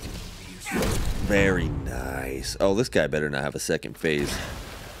 Come on, let's... Very nice. Oh, this guy better not have a second phase.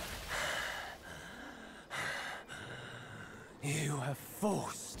 You have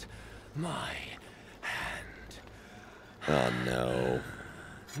forced my hand. Oh no.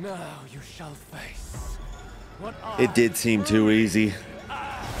 Now you shall face what It did seem too easy.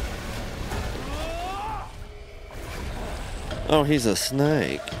 Oh, he's a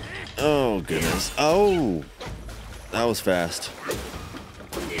snake. Oh, goodness. Oh, that was fast.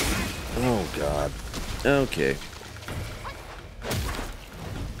 Oh, God. Okay.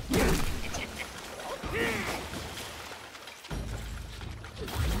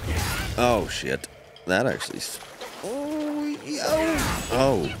 Oh, shit. That actually... Oh,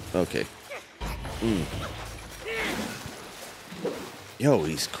 oh, okay. Yo,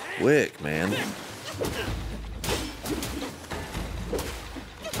 he's quick, man.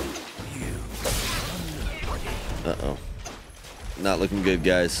 Uh-oh. Not looking good,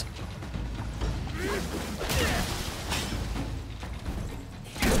 guys.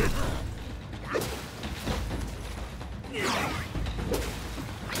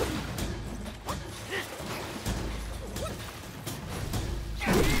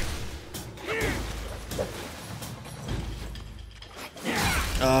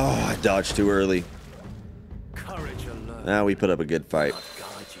 Oh, I dodged too early. Now we put up a good fight.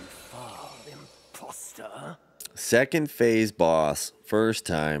 Second phase boss. First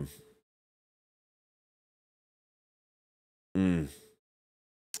time.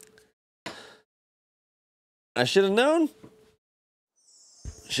 I should have known.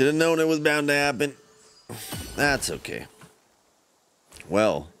 Should have known it was bound to happen. That's okay.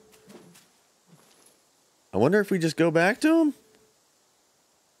 Well, I wonder if we just go back to him?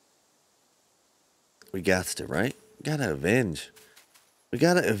 We got to, right? Gotta avenge. We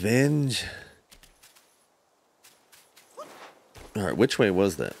gotta avenge. Alright, which way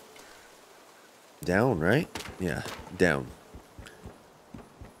was that? Down, right? Yeah, down.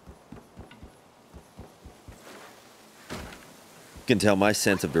 You can tell my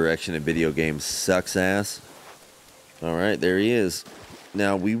sense of direction in video games sucks ass. Alright, there he is.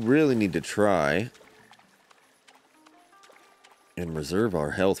 Now, we really need to try and reserve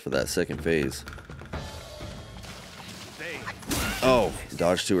our health for that second phase. Oh,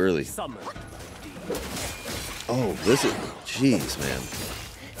 dodged too early. Oh, this is... Jeez, man.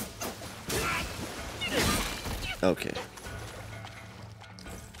 Okay.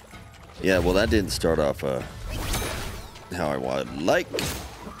 Yeah, well, that didn't start off how I would like.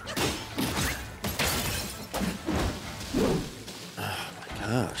 Oh, my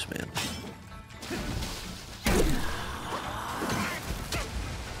gosh, man.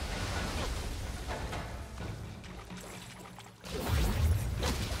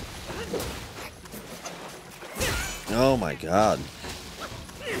 Oh my god.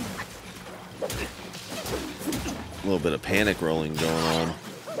 A little bit of panic rolling going on.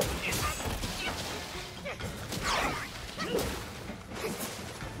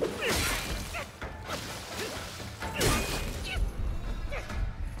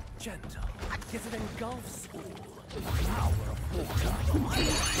 Gentle, yet it engulfs all. The power of water.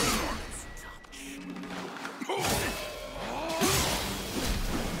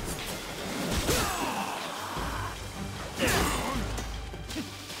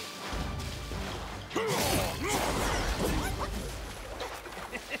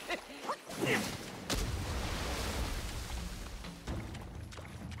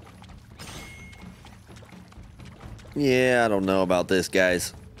 Yeah, I don't know about this,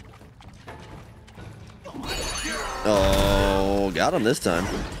 guys. Oh, got him this time.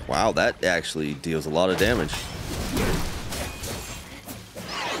 Wow, that actually deals a lot of damage.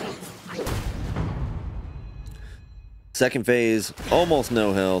 Second phase, almost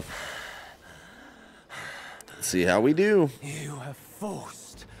no health. Let's see how we do. You have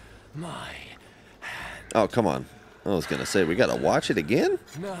forced my hand. Oh, come on. I was gonna say, we gotta watch it again?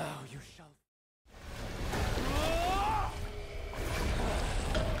 Now you shall.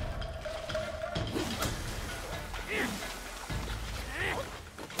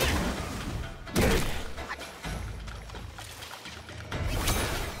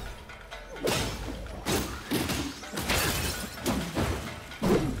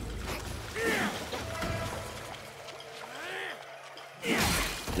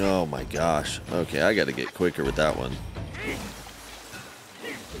 Oh my gosh. Okay, I gotta get quicker with that one.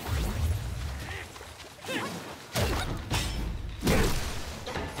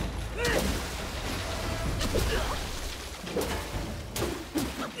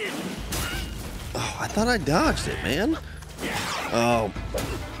 Oh, I thought I dodged it, man. Oh.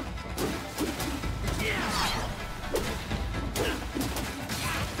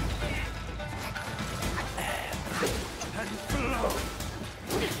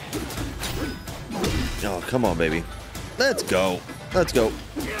 Oh, come on, baby. Let's go. Let's go.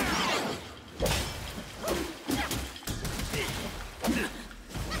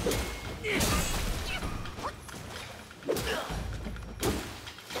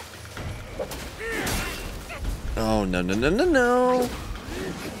 Oh, no, no, no, no, no.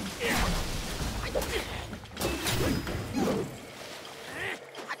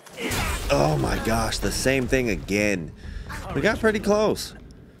 Oh my gosh, the same thing again. We got pretty close.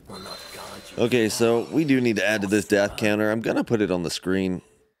 Okay, so we do need to add to this death counter. I'm gonna put it on the screen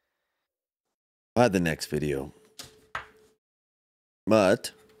by the next video.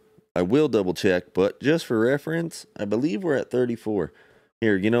 But I will double check, but just for reference, I believe we're at 34.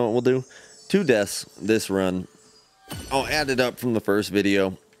 Here, you know what we'll do? 2 deaths this run. I'll add it up from the first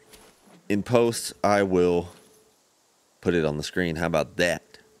video. In post, I will put it on the screen. How about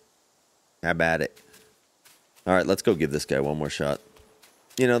that? How about it? All right, let's go give this guy one more shot.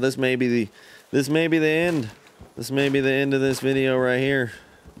 You know, this may be the end. This may be the end of this video right here.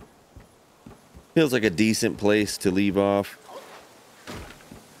 Feels like a decent place to leave off.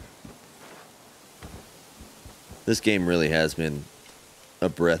 This game really has been a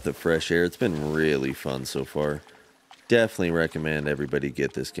breath of fresh air. It's been really fun so far. Definitely recommend everybody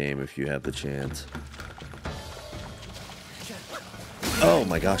get this game if you have the chance. Oh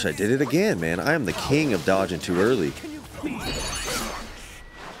my gosh, I did it again, man. I am the king of dodging too early.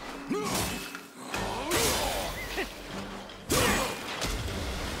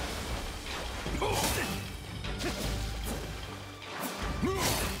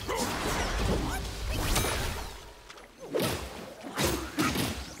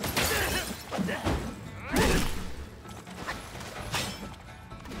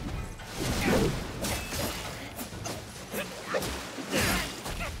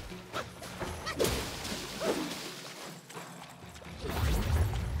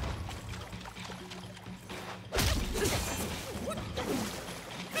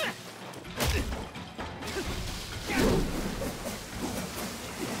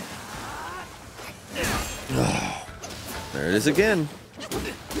 There it is again.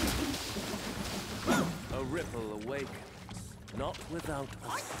 A ripple awakens, not without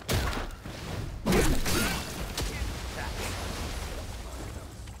us.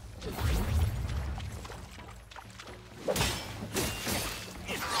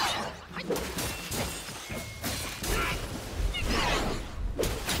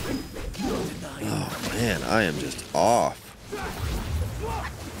 Oh man, I am just off.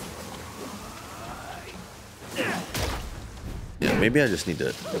 Yeah, maybe I just need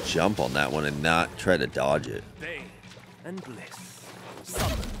to jump on that one and not try to dodge it. And bliss.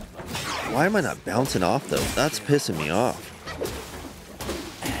 Why am I not bouncing off though? That's pissing me off.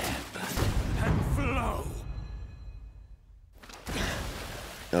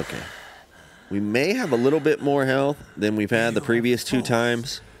 Okay. We may have a little bit more health than we've had the previous 2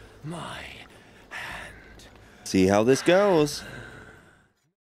 times. My hand. See how this goes.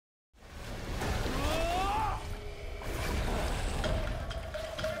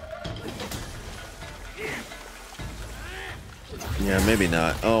 Yeah, maybe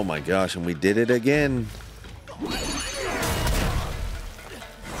not. Oh my gosh, and we did it again.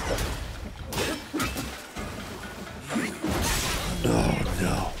 Oh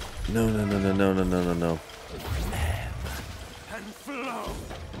no. No, no, no, no, no, no, no, no, no. And flow.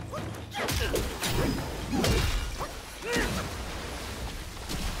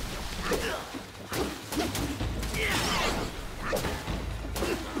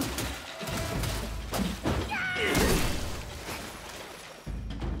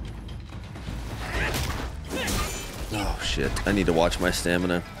 Oh shit, I need to watch my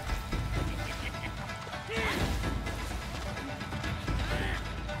stamina.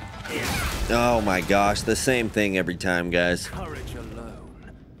 Oh my gosh, the same thing every time, guys. Courage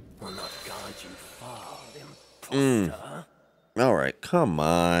alone will not guide you far, imposter. All right, come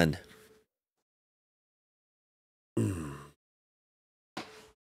on.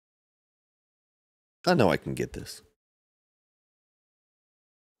 I know I can get this.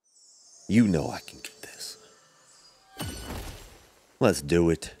 You know I can get this. Let's do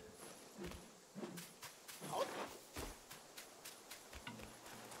it.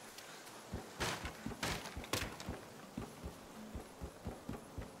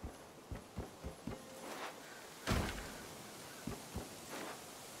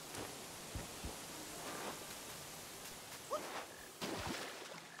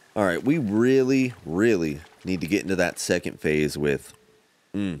 All right, we really, really need to get into that second phase with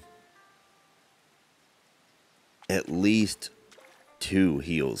at least 2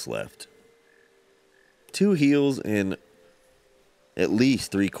 heals left. 2 heals and at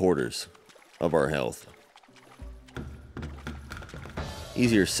least 3/4 of our health.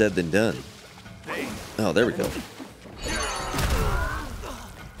 Easier said than done. Oh, there we go.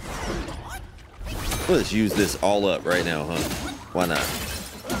 Let's use this all up right now, huh? Why not?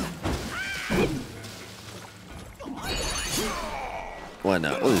 Why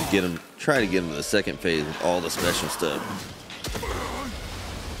not? We'll just get him, try to get him to the second phase with all the special stuff.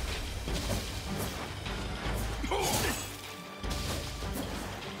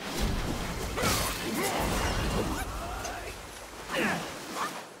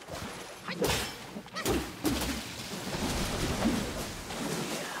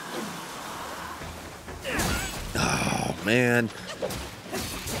 Oh, man.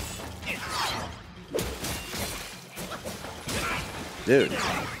 Dude.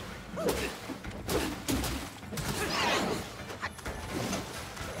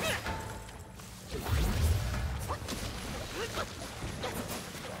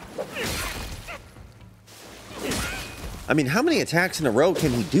 I mean, how many attacks in a row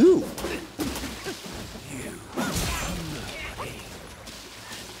can he do?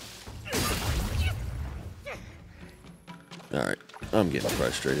 All right, I'm getting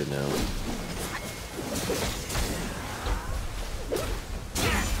frustrated now.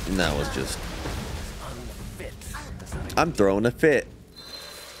 And that was just... I'm throwing a fit.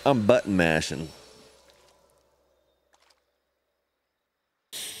 I'm button mashing.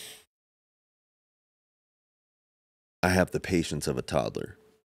 I have the patience of a toddler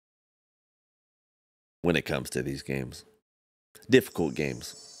when it comes to these games. Difficult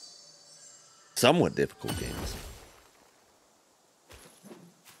games. Somewhat difficult games.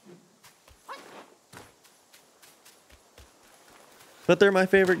 But they're my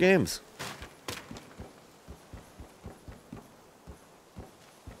favorite games.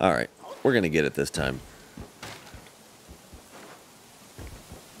 All right, we're going to get it this time.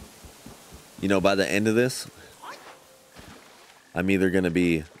 You know, by the end of this, I'm either going to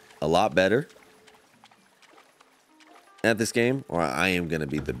be a lot better at this game, or I am going to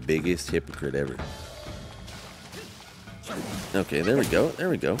be the biggest hypocrite ever. Okay, there we go. There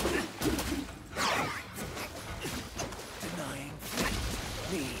we go.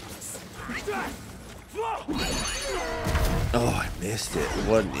 Oh, I missed it.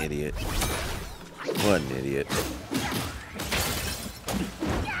 What an idiot. What an idiot.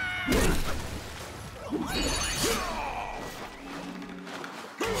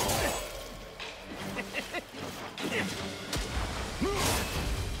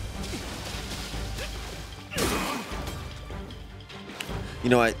 You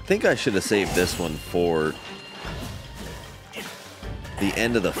know, I think I should have saved this one for the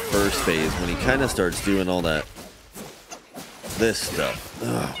end of the first phase when he kind of starts doing all that this stuff.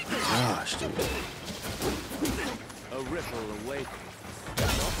 Oh gosh, dude. A ripple away.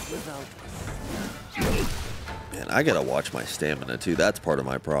 Man, I gotta watch my stamina too. That's part of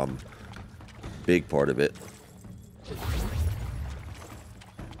my problem. Big part of it.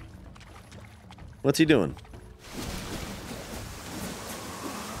 What's he doing?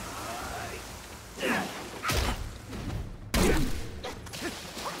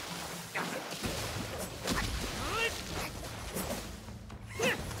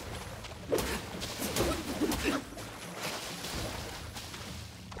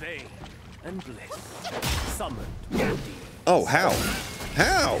 Oh, how?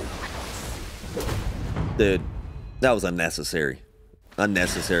 How? Dude, that was unnecessary.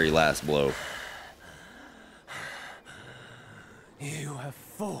 Unnecessary last blow. You have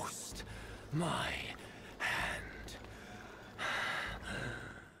forced my hand.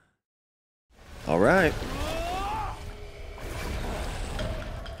 All right.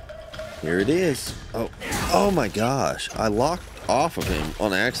 Here it is. Oh, oh my gosh. I locked off of him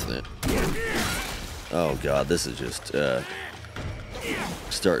on accident. Oh god, this is just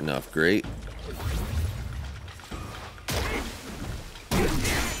starting off great.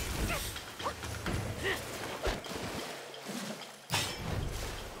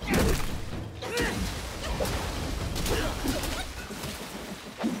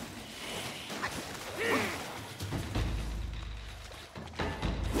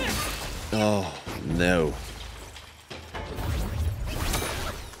 Oh no.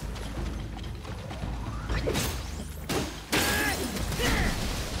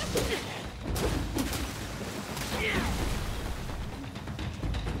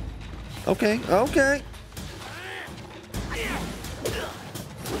 Okay, okay.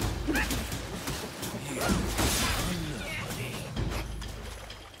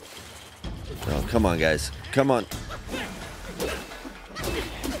 Oh, come on, guys. Come on.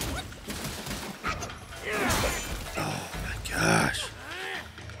 Oh, my gosh.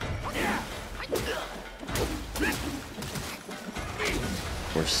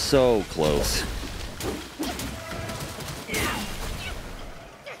 We're so close.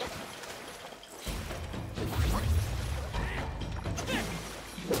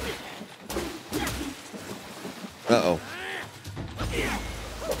 Uh-oh.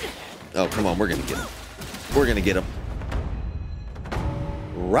 Oh, come on. We're going to get him. We're going to get him.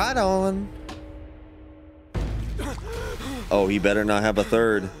 Right on. Oh, he better not have a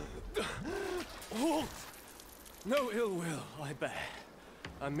third. Halt! No ill will, I bear.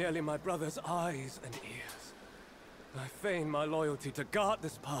 I'm merely my brother's eyes and ears. I feign my loyalty to guard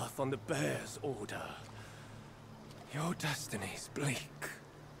this path on the bear's order. Your destiny's bleak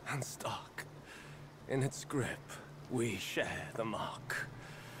and stark. In its grip, we share the mark.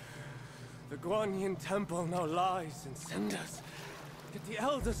 The Guanyin temple now lies in cinders, yet the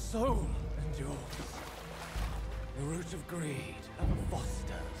elder soul endures. The root of greed ever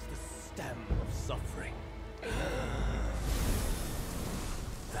fosters the stem of suffering.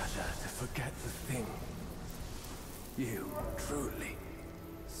 Better to forget the thing you truly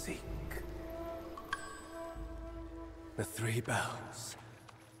seek. The three bells.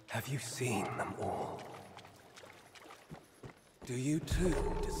 Have you seen them all? Do you too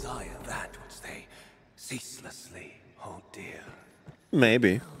desire that which they ceaselessly hold dear?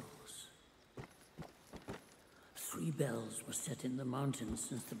 Maybe. 3 bells were set in the mountains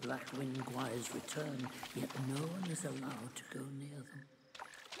since the Black Wind-Guhh-Lang's return, yet no one is allowed to go near them.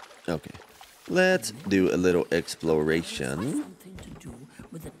 Okay. Let's do a little exploration. Something to do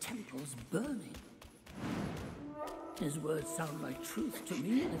with the temples burning. His words sound like truth to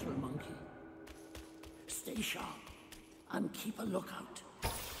me, little monkey. Stay sharp and keep a lookout.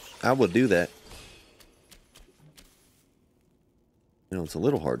 I will do that. You know, it's a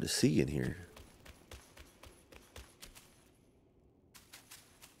little hard to see in here.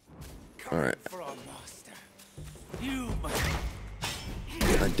 Alright.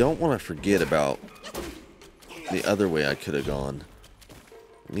 I don't want to forget about the other way I could have gone.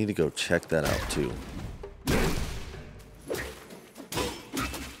 I need to go check that out too.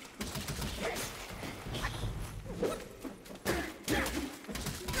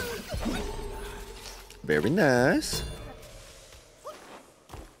 Very nice.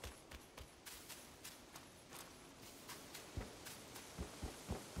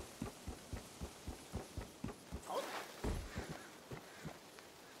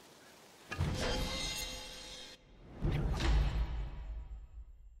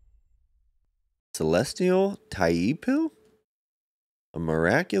 Celestial Tai pill? A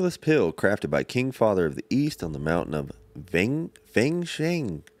miraculous pill crafted by King Father of the East on the mountain of Feng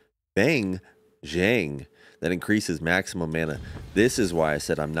Zhang that increases maximum mana. This is why I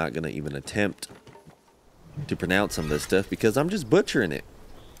said I'm not going to even attempt to pronounce some of this stuff, because I'm just butchering it.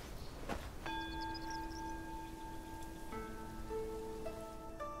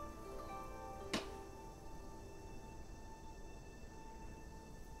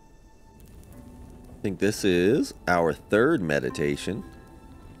 I think this is our 3rd meditation.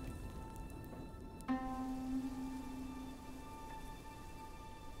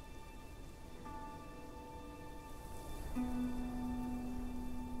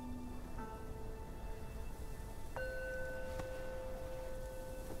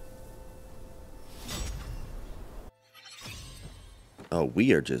 Oh,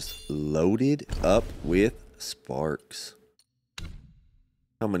 we are just loaded up with sparks.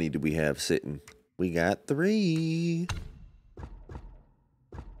 How many do we have sitting? We got 3.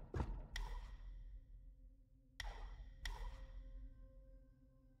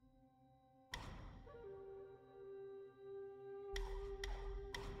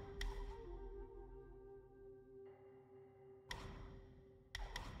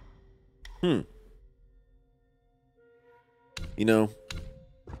 You know,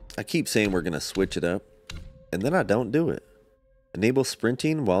 I keep saying we're going to switch it up, and then I don't do it. Enable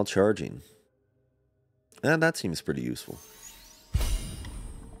sprinting while charging. That seems pretty useful.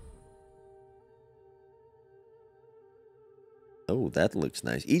 Oh, that looks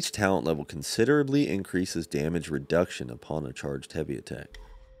nice. Each talent level considerably increases damage reduction upon a charged heavy attack.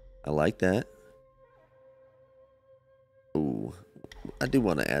 I like that. Ooh, I do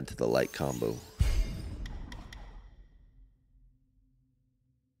want to add to the light combo.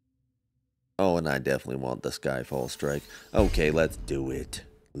 Oh, and I definitely want the Skyfall Strike. Okay, let's do it.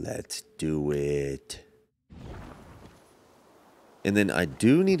 Let's do it. And then I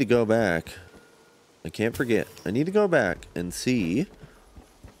do need to go back. I can't forget. I need to go back and see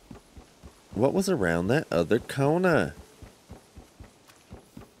what was around that other Kona.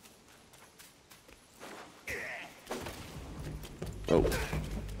 Oh.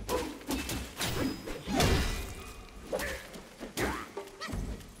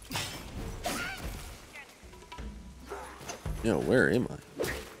 Yo, where am I?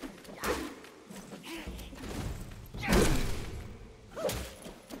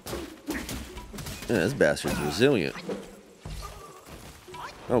 Yeah, this bastard's resilient.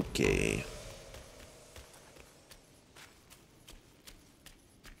 Okay.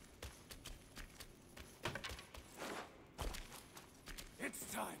 It's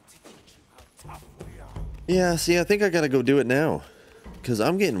time to teach you how tough we are. Yeah, see, I think I gotta go do it now. Because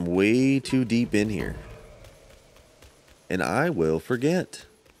I'm getting way too deep in here. And I will forget.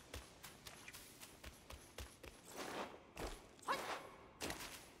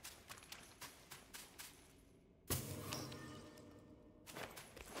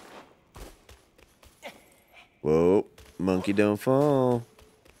 Whoa, monkey don't fall.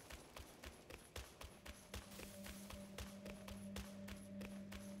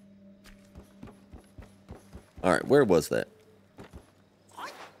 All right, where was that?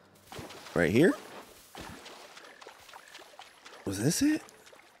 Right here? Was this it?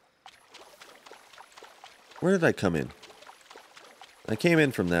 Where did I come in? I came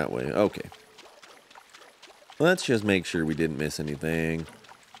in from that way. Okay. Let's just make sure we didn't miss anything.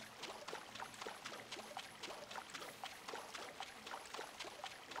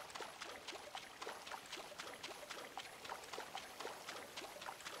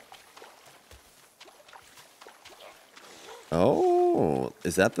 Oh,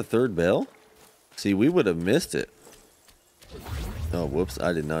 is that the third bell? See, we would have missed it. Oh, whoops.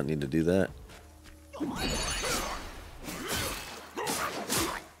 I did not need to do that.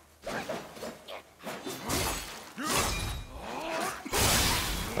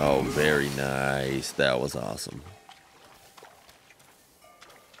 Oh, very nice. That was awesome.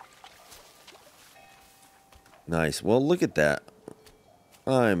 Nice. Well, look at that.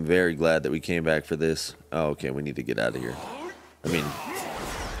 I'm very glad that we came back for this. Oh, okay. We need to get out of here. I mean,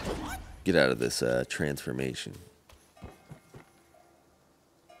 get out of this transformation.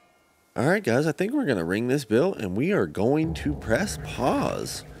 All right, guys. I think we're going to ring this bell, and we are going to press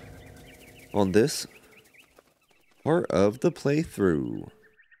pause on this part of the playthrough.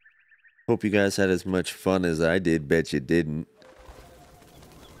 Hope you guys had as much fun as I did. Bet you didn't.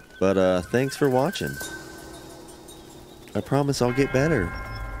 But thanks for watching. I promise I'll get better.